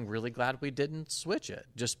 And I'm really glad we didn't switch it,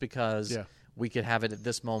 just because we could have it at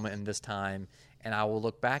this moment and this time. And I will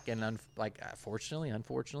look back and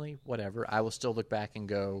unfortunately, whatever, I will still look back and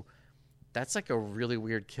go, that's like a really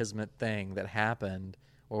weird kismet thing that happened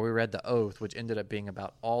where we read The Oath, which ended up being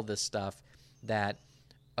about all this stuff that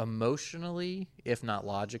emotionally, if not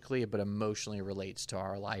logically, but emotionally relates to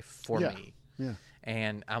our life for me. Yeah.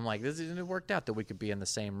 And I'm like, it worked out that we could be in the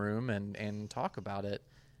same room and talk about it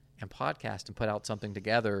and podcast and put out something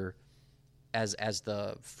together as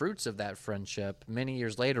the fruits of that friendship. Many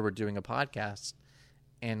years later, we're doing a podcast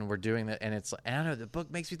and we're doing that. And it's, I don't know, the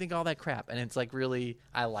book makes me think all that crap. And it's like, really,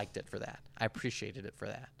 I liked it for that. I appreciated it for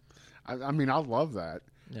that. I mean, I love that.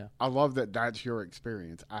 Yeah. I love that that's your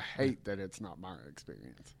experience. I hate that it's not my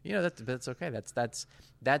experience. You know, that's okay.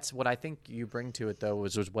 That's what I think you bring to it, though,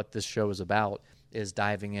 is what this show is about, is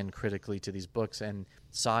diving in critically to these books. And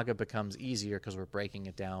Saga becomes easier because we're breaking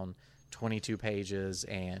it down 22 pages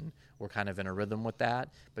and we're kind of in a rhythm with that.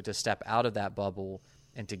 But to step out of that bubble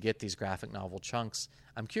and to get these graphic novel chunks,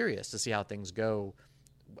 I'm curious to see how things go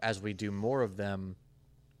as we do more of them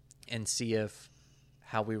and see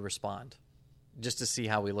how we respond, just to see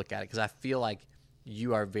how we look at it. Because I feel like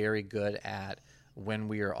you are very good at, when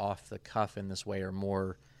we are off the cuff in this way, or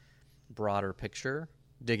more broader picture,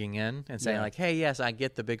 digging in and saying like, hey, yes, I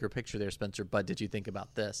get the bigger picture there, Spencer, but did you think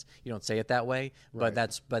about this? You don't say it that way, right.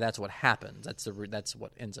 but that's what happens. That's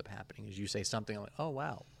what ends up happening, is you say something like, oh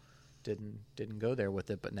wow, didn't go there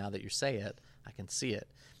with it, but now that you say it, I can see it.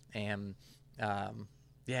 And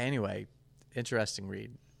anyway, interesting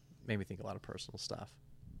read. Made me think a lot of personal stuff.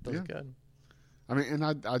 That was good. I mean, and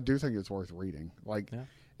I do think it's worth reading. Like,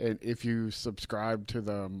 and if you subscribe to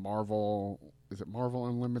the Marvel, is it Marvel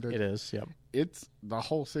Unlimited? It is, yep. It's, the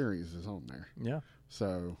whole series is on there. Yeah.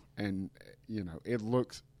 So, and, you know, it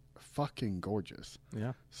looks fucking gorgeous.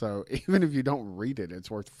 Yeah. So even if you don't read it, it's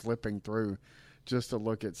worth flipping through just to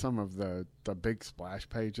look at some of the big splash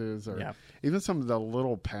pages, or even some of the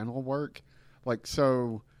little panel work. Like,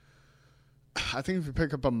 so I think if you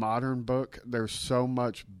pick up a modern book, there's so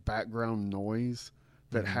much background noise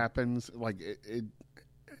that happens. Like, it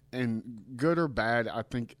and good or bad, I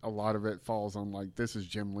think a lot of it falls on, like, this is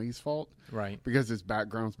Jim Lee's fault. Right. Because his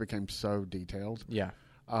backgrounds became so detailed. Yeah.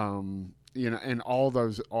 You know, and all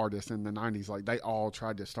those artists in the 90s, like, they all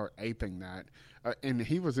tried to start aping that. And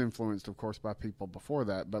he was influenced, of course, by people before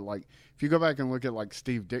that. But, like, if you go back and look at, like,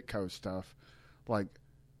 Steve Ditko's stuff, like,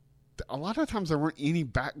 a lot of times there weren't any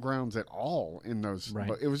backgrounds at all in those. Right.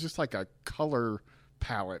 But it was just like a color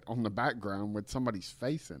palette on the background with somebody's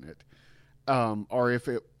face in it. Or if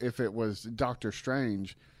it was Doctor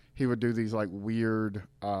Strange, he would do these like weird,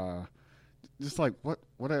 just like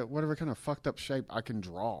whatever kind of fucked up shape I can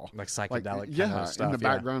draw, like psychedelic, kind of stuff, in the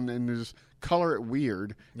background, and just color it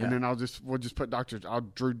weird, and then we'll just put I'll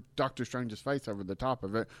drew Doctor Strange's face over the top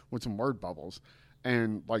of it with some word bubbles,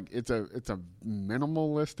 and like it's a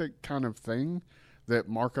minimalistic kind of thing that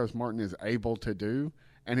Marcos Martin is able to do,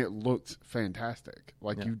 and it looks fantastic.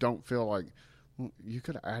 Like you don't feel like, well, you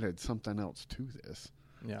could have added something else to this.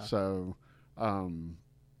 Yeah. So,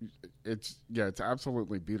 it's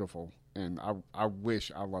absolutely beautiful, and I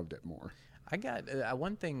wish I loved it more. I got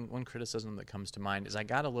one criticism that comes to mind is I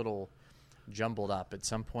got a little jumbled up. At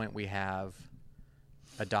some point, we have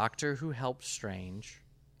a doctor who helped Strange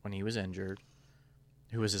when he was injured,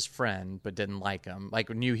 who was his friend but didn't like him, like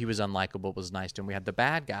knew he was unlikable, was nice to him. We had the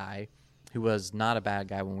bad guy, who was not a bad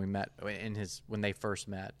guy when we met when they first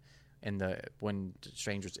met. When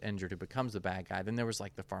Strange was injured, who becomes the bad guy. Then there was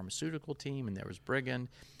like the pharmaceutical team, and there was Brigand.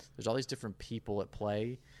 There's all these different people at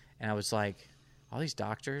play, and I was like, all these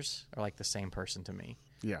doctors are like the same person to me.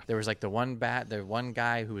 Yeah. There was like the one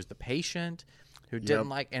guy who was the patient who didn't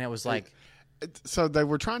like, and it was like, so they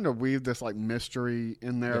were trying to weave this like mystery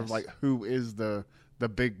in there of like who is the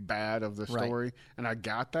big bad of the story, and I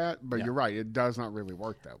got that, but you're right, it does not really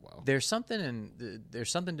work that well. There's something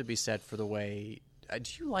to be said for the way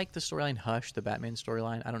do you like the storyline Hush, the Batman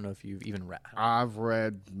storyline? I don't know if you've even read. I've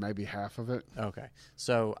read maybe half of it. Okay,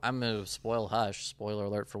 so I'm gonna spoil Hush. Spoiler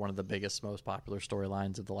alert for one of the biggest, most popular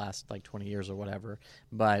storylines of the last 20 years or whatever.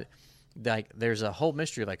 But there's a whole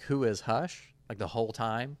mystery of who is Hush the whole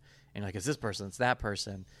time, and it's this person, it's that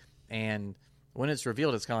person, and when it's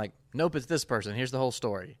revealed, it's kind of nope, it's this person. Here's the whole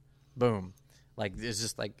story. Boom. It's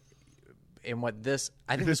just and what this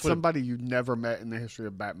I think It's this would somebody you never met in the history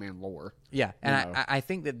of Batman lore. yeah, and I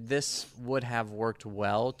think that this would have worked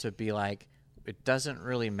well to be it doesn't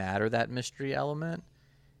really matter, that mystery element.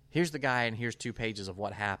 Here's the guy, and here's 2 pages of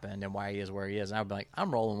what happened and why he is where he is. And I'd be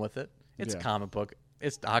I'm rolling with it. It's a comic book.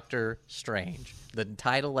 It's Doctor Strange. The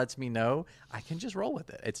title lets me know I can just roll with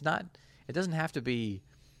it. It's not. It doesn't have to be.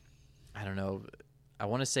 I don't know. I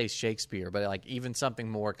want to say Shakespeare, but even something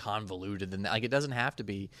more convoluted than that. It doesn't have to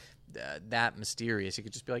be that mysterious. You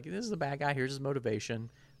could just be this is the bad guy. Here's his motivation.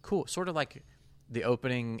 Cool. Sort of like the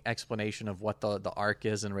opening explanation of what the arc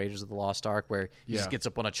is in Raiders of the Lost Ark, where he just gets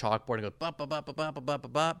up on a chalkboard and goes bop bop bop bop bop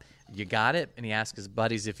bop bop. You got it, and he asks his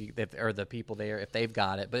buddies if or the people there if they've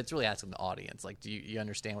got it. But it's really asking the audience, do you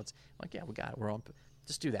understand what's yeah, we got it. We're on.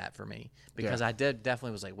 Just do that for me, because I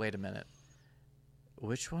definitely was wait a minute,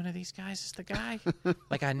 which one of these guys is the guy?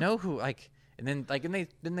 I know who and then and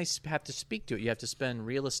they have to speak to it. You have to spend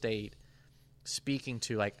real estate speaking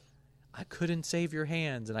to I couldn't save your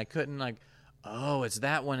hands, and I couldn't oh, it's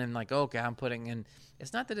that one, and okay, I'm putting in.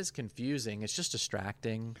 It's not that it's confusing; it's just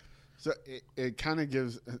distracting. So it kind of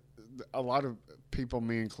gives a lot of people,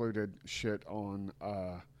 me included, shit on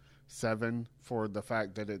Seven for the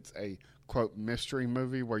fact that it's a quote mystery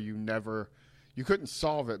movie where you couldn't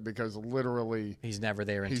solve it because literally he's never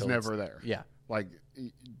there. He's never there. Yeah,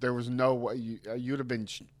 there was no way you'd have been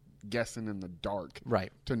guessing in the dark,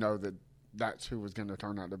 right, to know that that's who was going to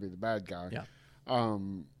turn out to be the bad guy. Yeah.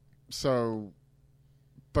 So,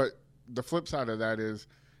 but the flip side of that is,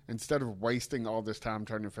 instead of wasting all this time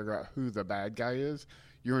trying to figure out who the bad guy is,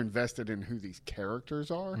 you're invested in who these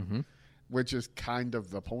characters are, which is kind of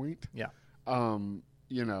the point. Yeah.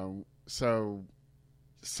 So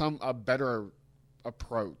a better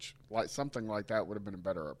approach, something like that would have been a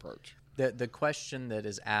better approach. The question that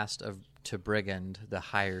is asked to Brigand, the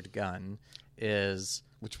hired gun, is...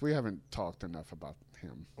 Which we haven't talked enough about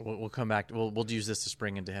him. We'll come back. We'll use this to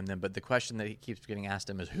spring into him then. But the question that he keeps getting asked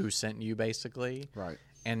him is, who sent you, basically? Right.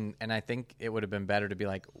 And I think it would have been better to be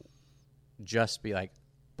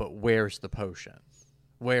but where's the potion?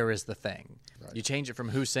 Where is the thing? Right. You change it from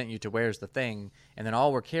who sent you to where's the thing, and then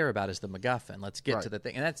all we care about is the MacGuffin. Let's get to the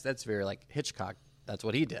thing. And that's very Hitchcock. That's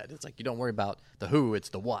what he did. It's you don't worry about the who, it's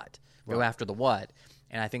the what. Go after the what.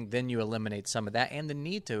 And I think then you eliminate some of that, and the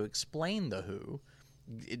need to explain the who.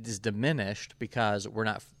 It is diminished because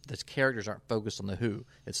the characters aren't focused on the who,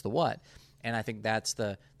 it's the what. And I think that's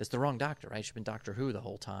the wrong Doctor, right? It should have been Doctor Who the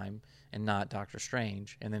whole time and not Doctor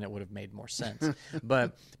Strange, and then it would have made more sense.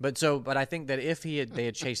 but I think that if they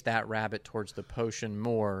had chased that rabbit towards the potion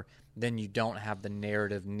more, then you don't have the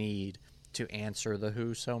narrative need to answer the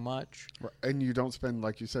who so much. And you don't spend,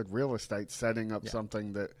 like you said, real estate setting up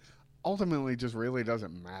something that ultimately just really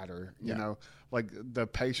doesn't matter. You know, the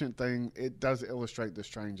patient thing, it does illustrate the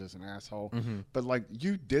Strange as an asshole. But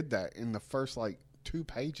you did that in the first 2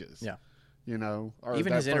 pages. Yeah. Or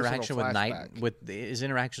even his interaction with his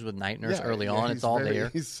interactions with Night Nurse early on, it's all there.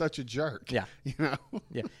 He's such a jerk. Yeah. Yeah.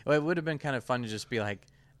 Well, it would have been kind of fun to just be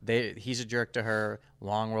he's a jerk to her,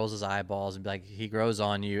 long rolls his eyeballs, and be he grows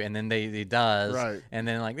on you, and then he does. Right. And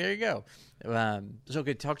then there you go. So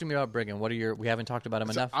okay, talk to me about Brigand. We haven't talked about him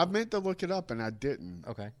enough? I meant to look it up, and I didn't.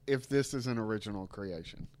 Okay. If this is an original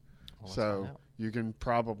creation. So you can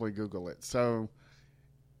probably Google it. So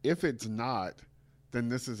if it's not, then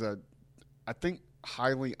this is I think,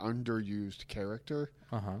 highly underused character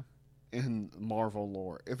in Marvel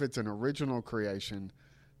lore. If it's an original creation,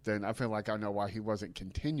 then I feel like I know why he wasn't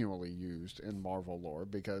continually used in Marvel lore,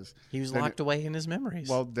 because he was locked away in his memories.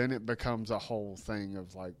 Well, then it becomes a whole thing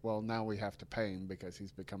of now we have to pay him because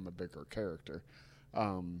he's become a bigger character.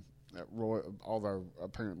 Although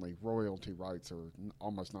apparently royalty rights are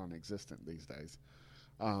almost non-existent these days.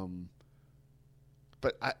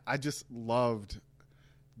 But I just loved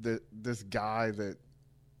this guy that,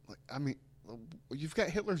 you've got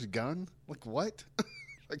Hitler's gun? What?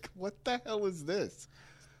 What the hell is this?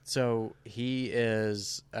 So he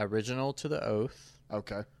is original to the Oath.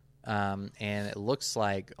 Okay. And it looks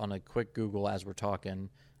like, on a quick Google as we're talking,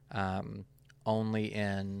 only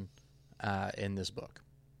in this book.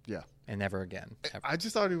 Yeah. and never again. Ever. I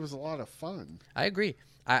just thought he was a lot of fun. I agree.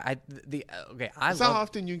 I It's not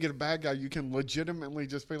often you get a bad guy you can legitimately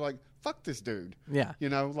just be like, fuck this dude. Yeah. You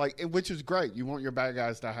know, like, which is great. You want your bad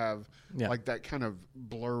guys to have Yeah. like that kind of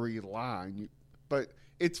blurry line. But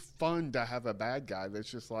it's fun to have a bad guy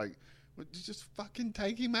that's just like, just fucking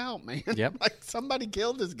take him out, man. Yep. Like, somebody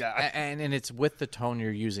killed this guy. And it's with the tone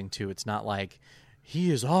you're using too. It's not like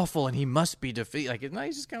he is awful and he must be defeated. Like, no,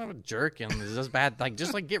 he's just kind of a jerk and this is bad. Like,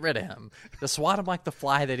 just like get rid of him. Just swat him like the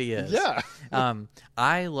fly that he is. Yeah.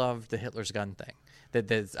 I love the Hitler's gun thing. That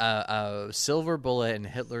there's a silver bullet in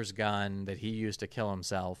Hitler's gun that he used to kill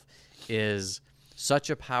himself is such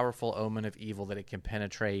a powerful omen of evil that it can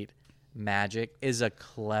penetrate magic is a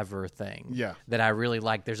clever thing. Yeah. That I really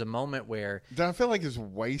like. There's a moment where That I feel like is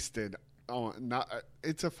wasted on.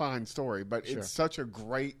 It's a fine story, but Sure. it's such a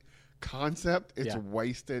great concept. It's Yeah.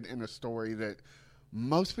 wasted in a story that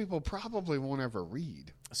most people probably won't ever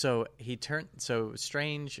read. So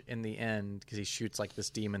Strange in the end, because he shoots like this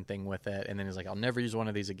demon thing with it, and then he's like, I'll never use one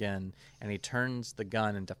of these again. And he turns the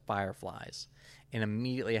gun into fireflies. And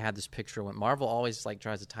immediately I had this picture when Marvel always like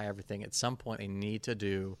tries to tie everything. At some point they need to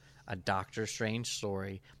do a Doctor Strange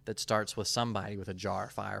story that starts with somebody with a jar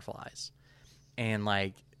of fireflies. And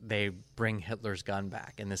like they bring Hitler's gun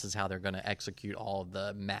back, and this is how they're going to execute all of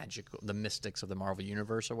the the mystics of the Marvel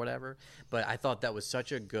Universe or whatever. But I thought that was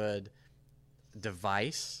such a good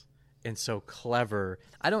device and so clever.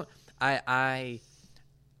 I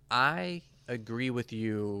agree with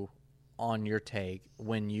you on your take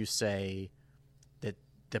when you say that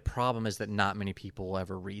the problem is that not many people will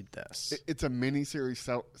ever read this. It's a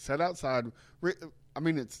miniseries set outside. I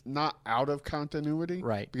mean, it's not out of continuity,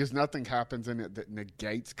 Right. Because nothing happens in it that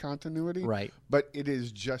negates continuity, Right. But it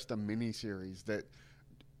is just a miniseries that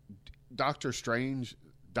Doctor Strange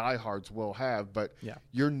diehards will have. But Yeah.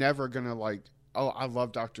 you're never gonna like, oh, I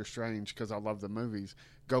love Doctor Strange because I love the movies.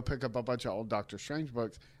 Go pick up a bunch of old Doctor Strange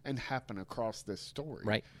books and happen across this story,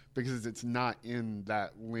 Right. Because it's not in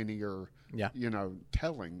that linear, Yeah.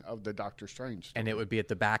 telling of the Doctor Strange story. And it would be at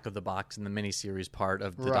the back of the box in the miniseries part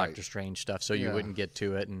of the Right. Doctor Strange stuff, so you Yeah. wouldn't get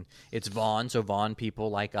to it. And it's Vaughn, so Vaughn people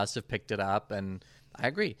like us have picked it up, and I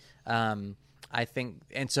agree. I think,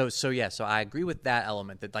 and so I agree with that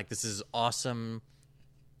element that like this is awesome,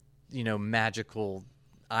 magical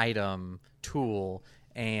item tool,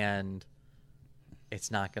 and it's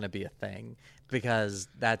not going to be a thing because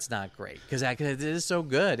that's not great because it is so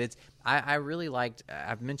good. I really liked.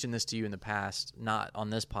 I've mentioned this to you in the past, not on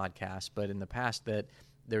this podcast, but in the past that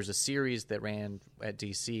there's a series that ran at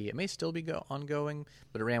DC. It may still be ongoing,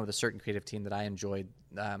 but it ran with a certain creative team that I enjoyed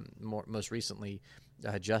most recently,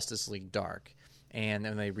 Justice League Dark. And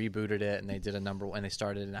then they rebooted it and they did a number one. They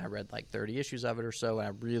started and I read like 30 issues of it or so, and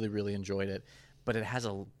I really, really enjoyed it. But it has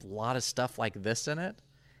a lot of stuff like this in it.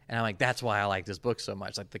 And I'm like, that's why I like this book so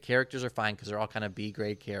much. Like the characters are fine because they're all kind of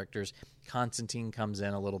B-grade characters. Constantine comes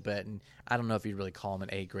in a little bit, and I don't know if you'd really call him an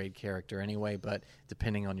A-grade character anyway, but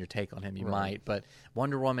depending on your take on him, you might. But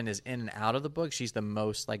Wonder Woman is in and out of the book. She's the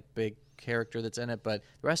most like big character that's in it, but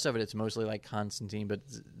the rest of it, it's mostly like Constantine, but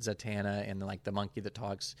Zatanna and like the monkey that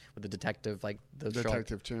talks with the detective, like the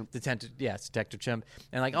Detective Chimp. Detective Chimp,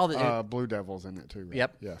 and like all the Blue Devil's in it too. Right?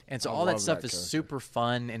 Yep. Yeah. And so I all that love stuff is character. super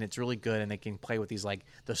fun and it's really good, and they can play with these like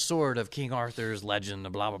the sword of King Arthur's legend,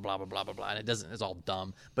 blah blah blah blah blah blah blah. And it's all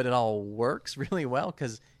dumb, but it all works really well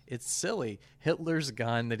because it's silly. Hitler's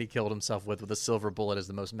gun that he killed himself with a silver bullet is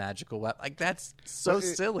the most magical weapon. Like that's so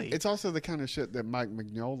silly. It's also the kind of shit that Mike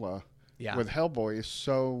Mignola Yeah. with Hellboy is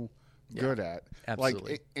so good at.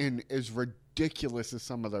 Absolutely. Like, and as ridiculous as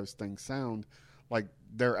some of those things sound, like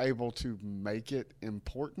they're able to make it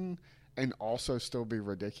important and also still be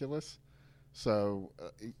ridiculous. So,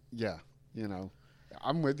 yeah,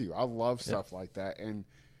 I'm with you. I love stuff like that. And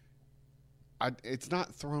it's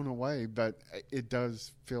not thrown away, but it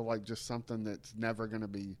does feel like just something that's never going to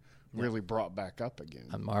be really brought back up again.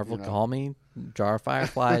 Marvel, call me Jar of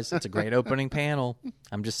Fireflies. It's a great opening panel.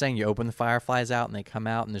 I'm just saying, you open the fireflies out and they come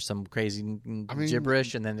out and there's some crazy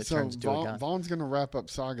gibberish and then it turns into a gun. Vaughn's going to wrap up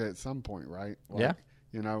Saga at some point, right? Yeah.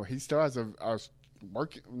 He still has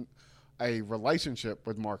a relationship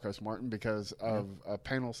with Marcos Martin because of a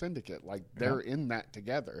panel syndicate. Like they're in that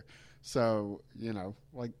together. So,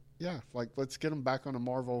 let's get them back on a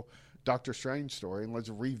Marvel Doctor Strange story and let's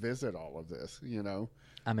revisit all of this,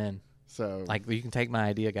 I'm in. So, like, you can take my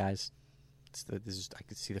idea, guys. I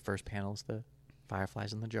could see the first panels, the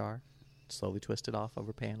fireflies in the jar, slowly twisted off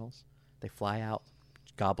over panels. They fly out,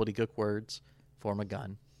 gobbledygook words, form a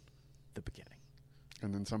gun. The beginning.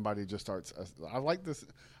 and then somebody just starts. I like this.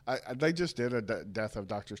 They just did a Death of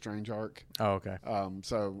Doctor Strange arc. Oh, okay.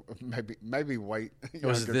 So maybe wait.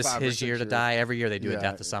 Was this 5 or his 6 year to years. die? Every year they do a Yeah,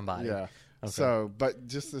 death of somebody. Yeah. Okay. So, but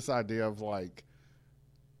just this idea of like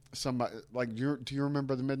somebody like do you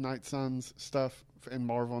remember the Midnight Suns stuff in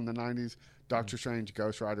Marvel in the 90s? Doctor Strange,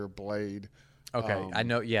 Ghost Rider, Blade. Okay, I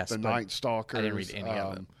know. Yes, the but Night Stalkers. I didn't read any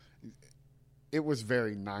of it. It was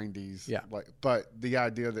very 90s. Yeah. But the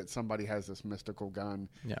idea that somebody has this mystical gun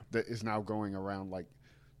Yeah. that is now going around like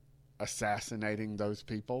assassinating those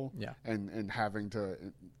people. Yeah. And having to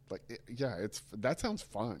that sounds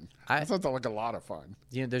fun. That sounds like a lot of fun.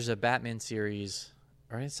 You know, there's a Batman series,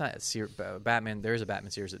 or it's not Batman. There's a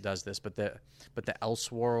Batman series that does this, but the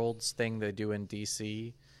Elseworlds thing they do in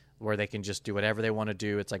DC, where they can just do whatever they want to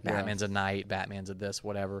do. It's like Batman's a knight, Batman's a this,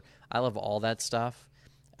 whatever. I love all that stuff,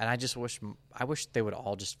 and I wish they would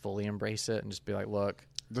all just fully embrace it and just be like, look.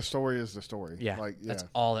 The story is the story. Yeah, that's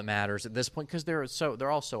all that matters at this point, because they're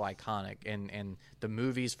all so iconic, and the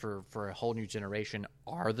movies for a whole new generation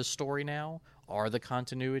are the story now, are the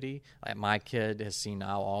continuity. Like my kid has seen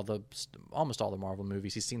now almost all the Marvel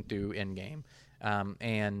movies. He's seen through Endgame,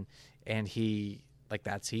 and he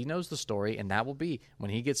knows the story, and that will be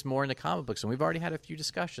when he gets more into comic books. And we've already had a few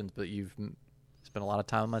discussions, but you've spent a lot of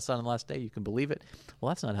time with my son on the last day. You can believe it. Well,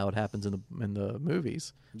 that's not how it happens in the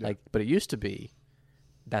movies. Yeah. But it used to be.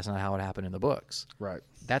 That's not how it happened in the books. Right.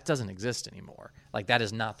 That doesn't exist anymore. Like, that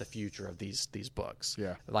is not the future of these books.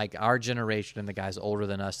 Yeah. Like, our generation and the guys older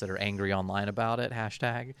than us that are angry online about it,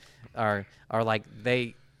 hashtag, are like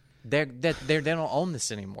they don't own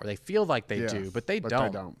this anymore. They feel like they do, but they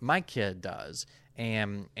don't. My kid does.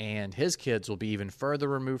 And his kids will be even further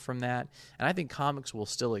removed from that. And I think comics will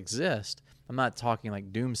still exist. I'm not talking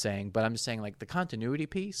like doomsaying, but I'm just saying like the continuity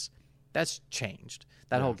piece, that's changed.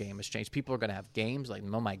 That whole game has changed. People are going to have games like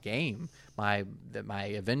my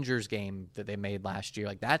Avengers game that they made last year.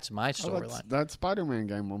 Like, that's my storyline. That Spider-Man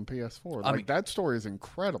game on PS4. That story is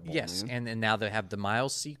incredible. Yes, man. And now they have the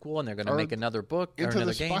Miles sequel, and they're going to make another book or Into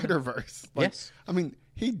another the game. Spider-Verse. Yes. I mean,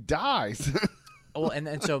 he dies. Well,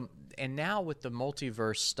 and now with the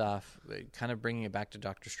multiverse stuff, kind of bringing it back to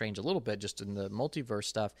Doctor Strange a little bit, just in the multiverse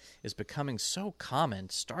stuff is becoming so common.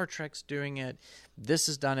 Star Trek's doing it. This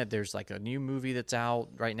has done it. There's like a new movie that's out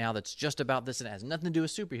right now that's just about this, and it has nothing to do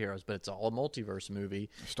with superheroes, but it's all a multiverse movie.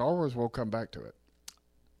 Star Wars will come back to it.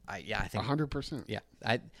 I think 100%. Yeah,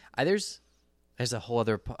 there's a whole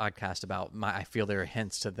other podcast about I feel there are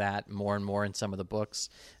hints to that more and more in some of the books.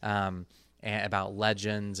 And about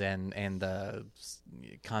legends and the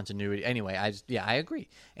continuity. Anyway, I agree.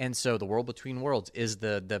 And so the World Between Worlds is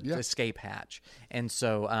the escape hatch. And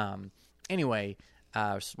so anyway,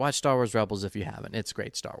 watch Star Wars Rebels if you haven't. It's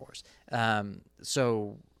great Star Wars. But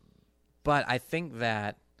I think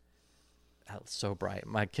that it's so bright.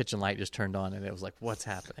 My kitchen light just turned on, and it was like, what's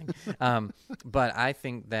happening? But I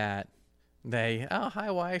think that hi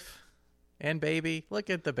wife. And baby, look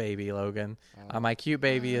at the baby, Logan. My cute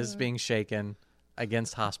baby is being shaken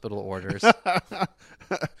against hospital orders.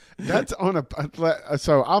 That's on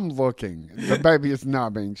so I'm looking. The baby is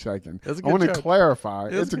not being shaken. I want to clarify.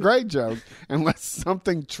 It's a great joke unless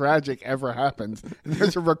something tragic ever happens. And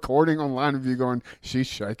there's a recording online of you going, she's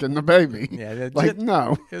shaking the baby. Yeah,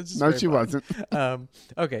 no, she wasn't.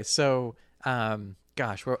 Okay, so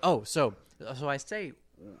gosh, so I say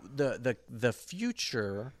the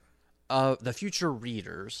future. The future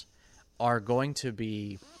readers are going to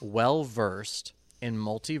be well-versed in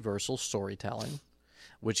multiversal storytelling,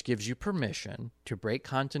 which gives you permission to break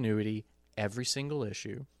continuity every single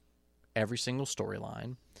issue, every single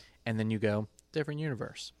storyline, and then you go, different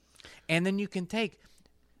universe. And then you can take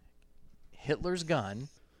Hitler's gun,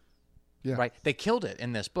 right? They killed it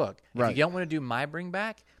in this book. Right. If you don't want to do My Bring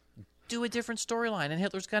Back, do a different storyline, and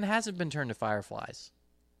Hitler's gun hasn't been turned to fireflies.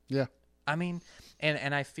 Yeah. I mean,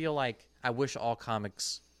 and I feel like I wish all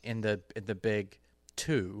comics in the big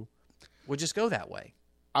two would just go that way.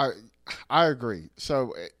 I agree.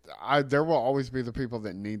 So there will always be the people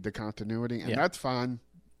that need the continuity, and that's fine.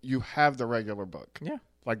 You have the regular book,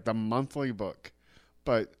 like the monthly book,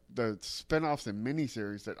 but the spinoffs and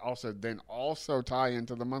miniseries that also tie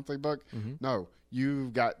into the monthly book. Mm-hmm. No,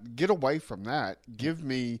 you've got get away from that. Give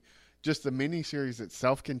me. Just the miniseries that's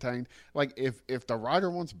self-contained. Like, if the writer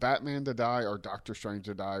wants Batman to die or Doctor Strange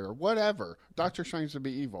to die or whatever, Doctor Strange to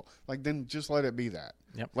be evil, like, then just let it be that.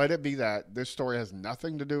 Yep. Let it be that. This story has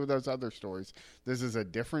nothing to do with those other stories. This is a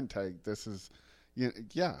different take. This is,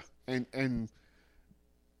 And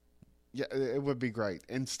it would be great.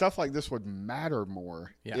 And stuff like this would matter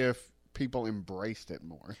more if people embraced it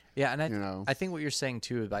more. Yeah, and I think what you're saying,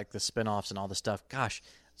 too, like the spinoffs and all the stuff, gosh,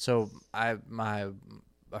 so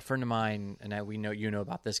a friend of mine, and we know you know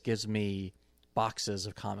about this, gives me boxes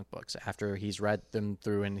of comic books after he's read them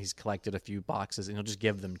through and he's collected a few boxes, and he'll just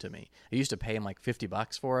give them to me. I used to pay him like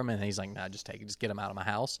 $50 for them, and he's like, "Nah, just take it, just get them out of my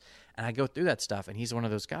house." And I go through that stuff, and he's one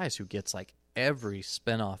of those guys who gets like every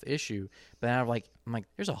spin-off issue. But I'm like,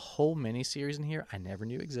 there's a whole miniseries in here I never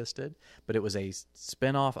knew existed, but it was a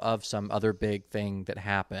spin-off of some other big thing that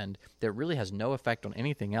happened that really has no effect on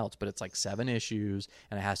anything else, but it's like 7 issues,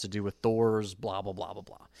 and it has to do with Thor's blah blah blah blah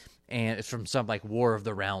blah, and it's from some like War of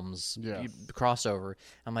the Realms crossover.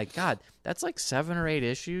 I'm like, God, that's like 7 or 8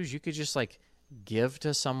 issues you could just like give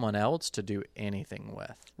to someone else to do anything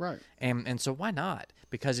with. Right. And so why not?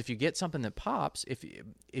 Because if you get something that pops, if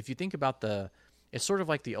you think about it's sort of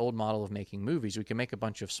like the old model of making movies. We can make a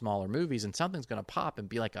bunch of smaller movies, and something's going to pop and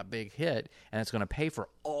be like a big hit, and it's going to pay for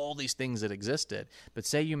all these things that existed. But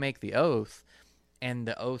say you make The Oath, and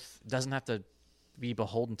The Oath doesn't have to be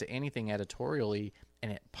beholden to anything editorially,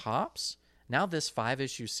 and it pops. Now this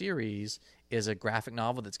 5-issue series is a graphic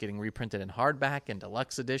novel that's getting reprinted in hardback and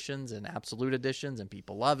deluxe editions and absolute editions, and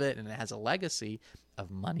people love it, and it has a legacy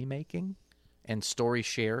of money making and story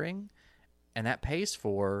sharing, and that pays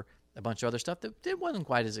for a bunch of other stuff that it wasn't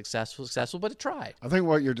quite as successful, but it tried. I think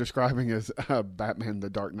what you're describing is Batman: The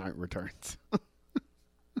Dark Knight Returns.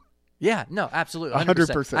 Yeah, no, absolutely,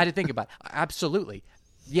 100%. I had to think about it. Absolutely.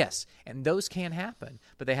 Yes, and those can happen,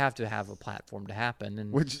 but they have to have a platform to happen.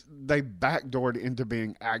 And which they backdoored into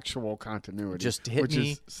being actual continuity. Just hit which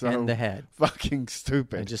me is so in the head. Fucking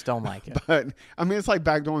stupid. I just don't like it. But, I mean, it's like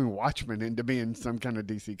backdooring Watchmen into being some kind of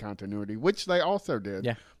DC continuity, which they also did.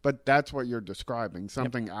 Yeah. But that's what you're describing,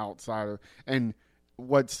 something outside of... And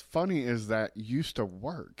what's funny is that used to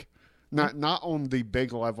work. Not on the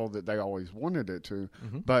big level that they always wanted it to,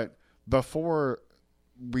 but before...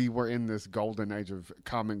 we were in this golden age of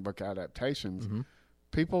comic book adaptations.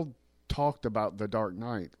 People talked about The Dark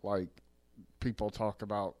Knight like people talk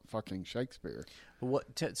about fucking Shakespeare.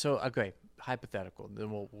 Okay, hypothetical.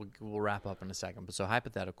 Then we'll wrap up in a second. But so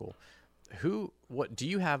hypothetical, who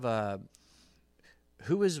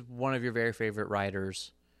is one of your very favorite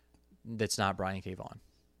writers that's not Brian K. Vaughan?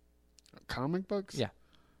 Comic books? Yeah.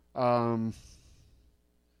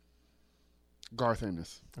 Garth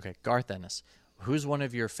Ennis. Okay, Garth Ennis. Who's one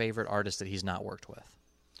of your favorite artists that he's not worked with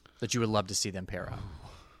that you would love to see them pair up?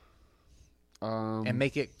 And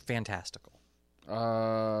make it fantastical.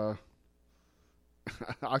 I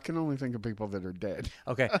can only think of people that are dead.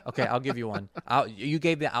 Okay, I'll give you one.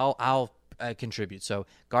 I'll contribute. So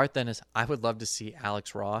Garth Ennis, I would love to see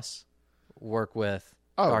Alex Ross work with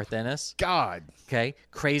Garth Ennis. God. Okay,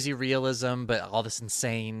 crazy realism, but all this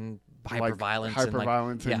insane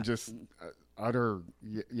hyperviolence, and just utter,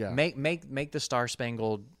 yeah. Make the Star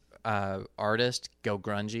Spangled artist go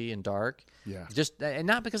grungy and dark. Yeah. And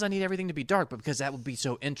not because I need everything to be dark, but because that would be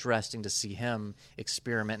so interesting to see him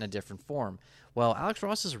experiment in a different form. Well, Alex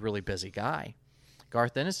Ross is a really busy guy.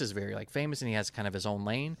 Garth Ennis is very famous, and he has kind of his own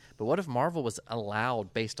lane. But what if Marvel was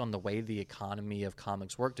allowed, based on the way the economy of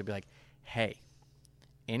comics work, to be like, hey,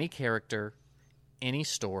 any character, any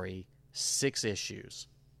story, 6 issues,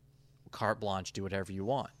 carte blanche, do whatever you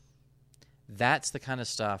want. That's the kind of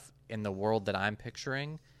stuff in the world that I'm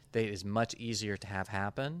picturing that is much easier to have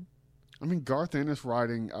happen. I mean, Garth Ennis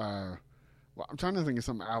writing, I'm trying to think of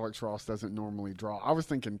something Alex Ross doesn't normally draw. I was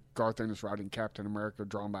thinking Garth Ennis writing Captain America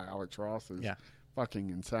drawn by Alex Ross is fucking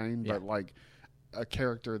insane. Yeah. But like a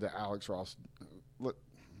character that Alex Ross,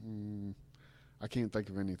 I can't think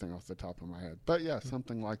of anything off the top of my head. But yeah,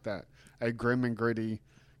 something like that. A grim and gritty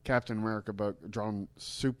Captain America book drawn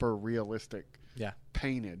super realistic,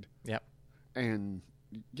 painted. Yep. And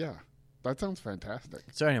yeah, that sounds fantastic.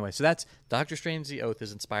 So anyway, that's Doctor Strange: The Oath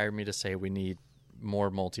has inspired me to say we need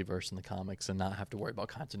more multiverse in the comics and not have to worry about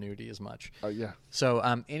continuity as much. Yeah. So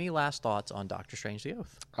any last thoughts on Doctor Strange: The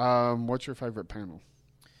Oath? What's your favorite panel?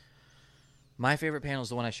 My favorite panel is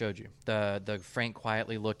the one I showed you. The Frank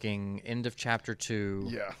quietly looking end of chapter 2.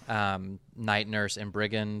 Yeah. Night Nurse and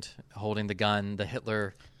Brigand holding the gun, the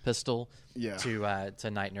Hitler pistol. Yeah.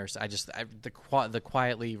 To Night Nurse. The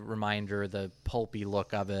quietly reminder, the pulpy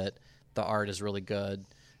look of it. The art is really good.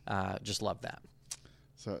 Just love that.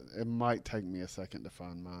 So it might take me a second to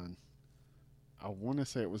find mine. I want to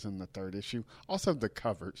say it was in the 3rd issue. Also, the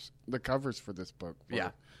covers. The covers for this book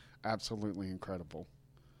were absolutely incredible.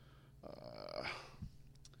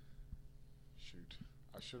 Shoot.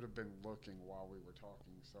 I should have been looking while we were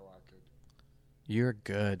talking so I could. You're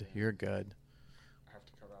good. You're good. I have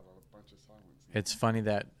to cut out a bunch of silence. It's funny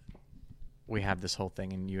that we have this whole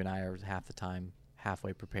thing and you and I are half the time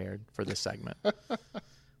halfway prepared for this segment.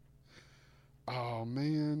 Oh,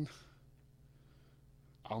 man.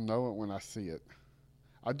 I'll know it when I see it.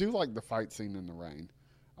 I do like the fight scene in the rain.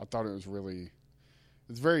 I thought it was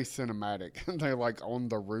it's very cinematic. They're like on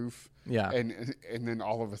the roof, Yeah. and then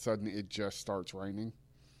all of a sudden it just starts raining.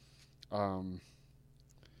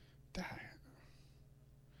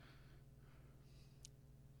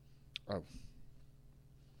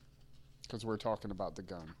 Because we're talking about the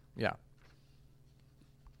gun. Yeah.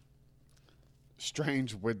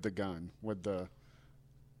 Strange with the gun, with the.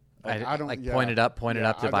 I don't pointed up,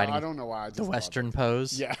 dividing. I don't know why. I just the thought Western it.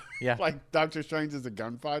 pose. Yeah, Yeah. Like Doctor Strange as a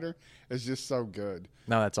gunfighter is just so good.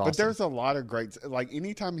 No, that's awesome. But there's a lot of great. Like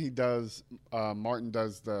anytime he does, Martin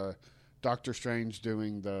does the Doctor Strange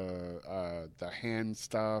doing the hand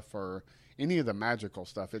stuff or any of the magical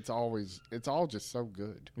stuff. It's all just so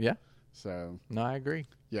good. Yeah. So No, I agree.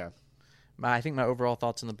 yeah. I think my overall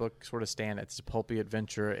thoughts on the book sort of stand. It's a pulpy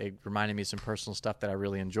adventure. It reminded me of some personal stuff that I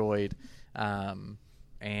really enjoyed, and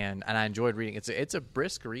I enjoyed reading. It's a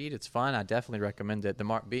brisk read. It's fun. I definitely recommend it.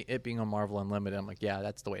 It being on Marvel Unlimited, I'm like, yeah,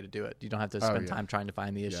 that's the way to do it. You don't have to spend time trying to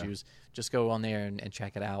find the issues. Just go on there and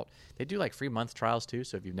check it out. They do like free month trials too.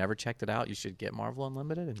 So if you've never checked it out, you should get Marvel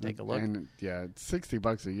Unlimited and take a look. And yeah, it's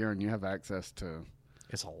 $60 a year, and you have access to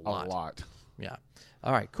It's a lot. a lot. Yeah.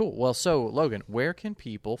 All right. Cool. Well, so Logan, where can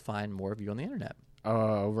people find more of you on the internet?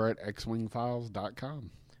 Over at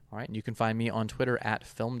xwingfiles.com. All right, and you can find me on Twitter at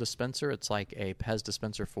Film Dispenser. It's like a Pez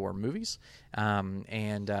dispenser for movies.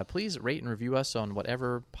 And please rate and review us on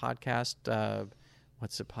whatever podcast,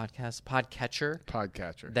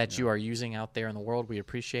 podcatcher that you are using out there in the world. We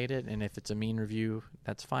appreciate it. And if it's a mean review,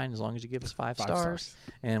 that's fine as long as you give us 5 stars.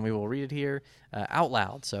 And we will read it here out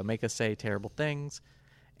loud. So make us say terrible things.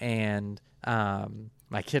 And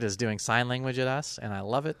my kid is doing sign language at us, and I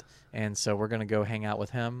love it. And so we're going to go hang out with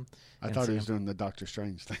him. I thought he was doing the Doctor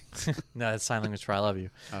Strange thing. No, it's sign language for I love you.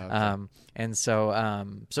 Okay. And so,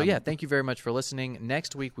 yeah, thank you very much for listening.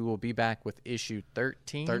 Next week, we will be back with issue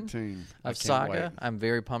 13 of Saga. Wait. I'm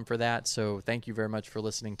very pumped for that. So thank you very much for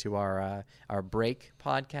listening to our break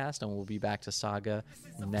podcast, and we'll be back to Saga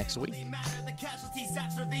next week. The casualties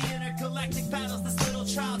after the intergalactic battles this little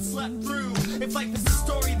child slept through. If life is a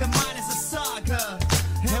story, then mine is a saga.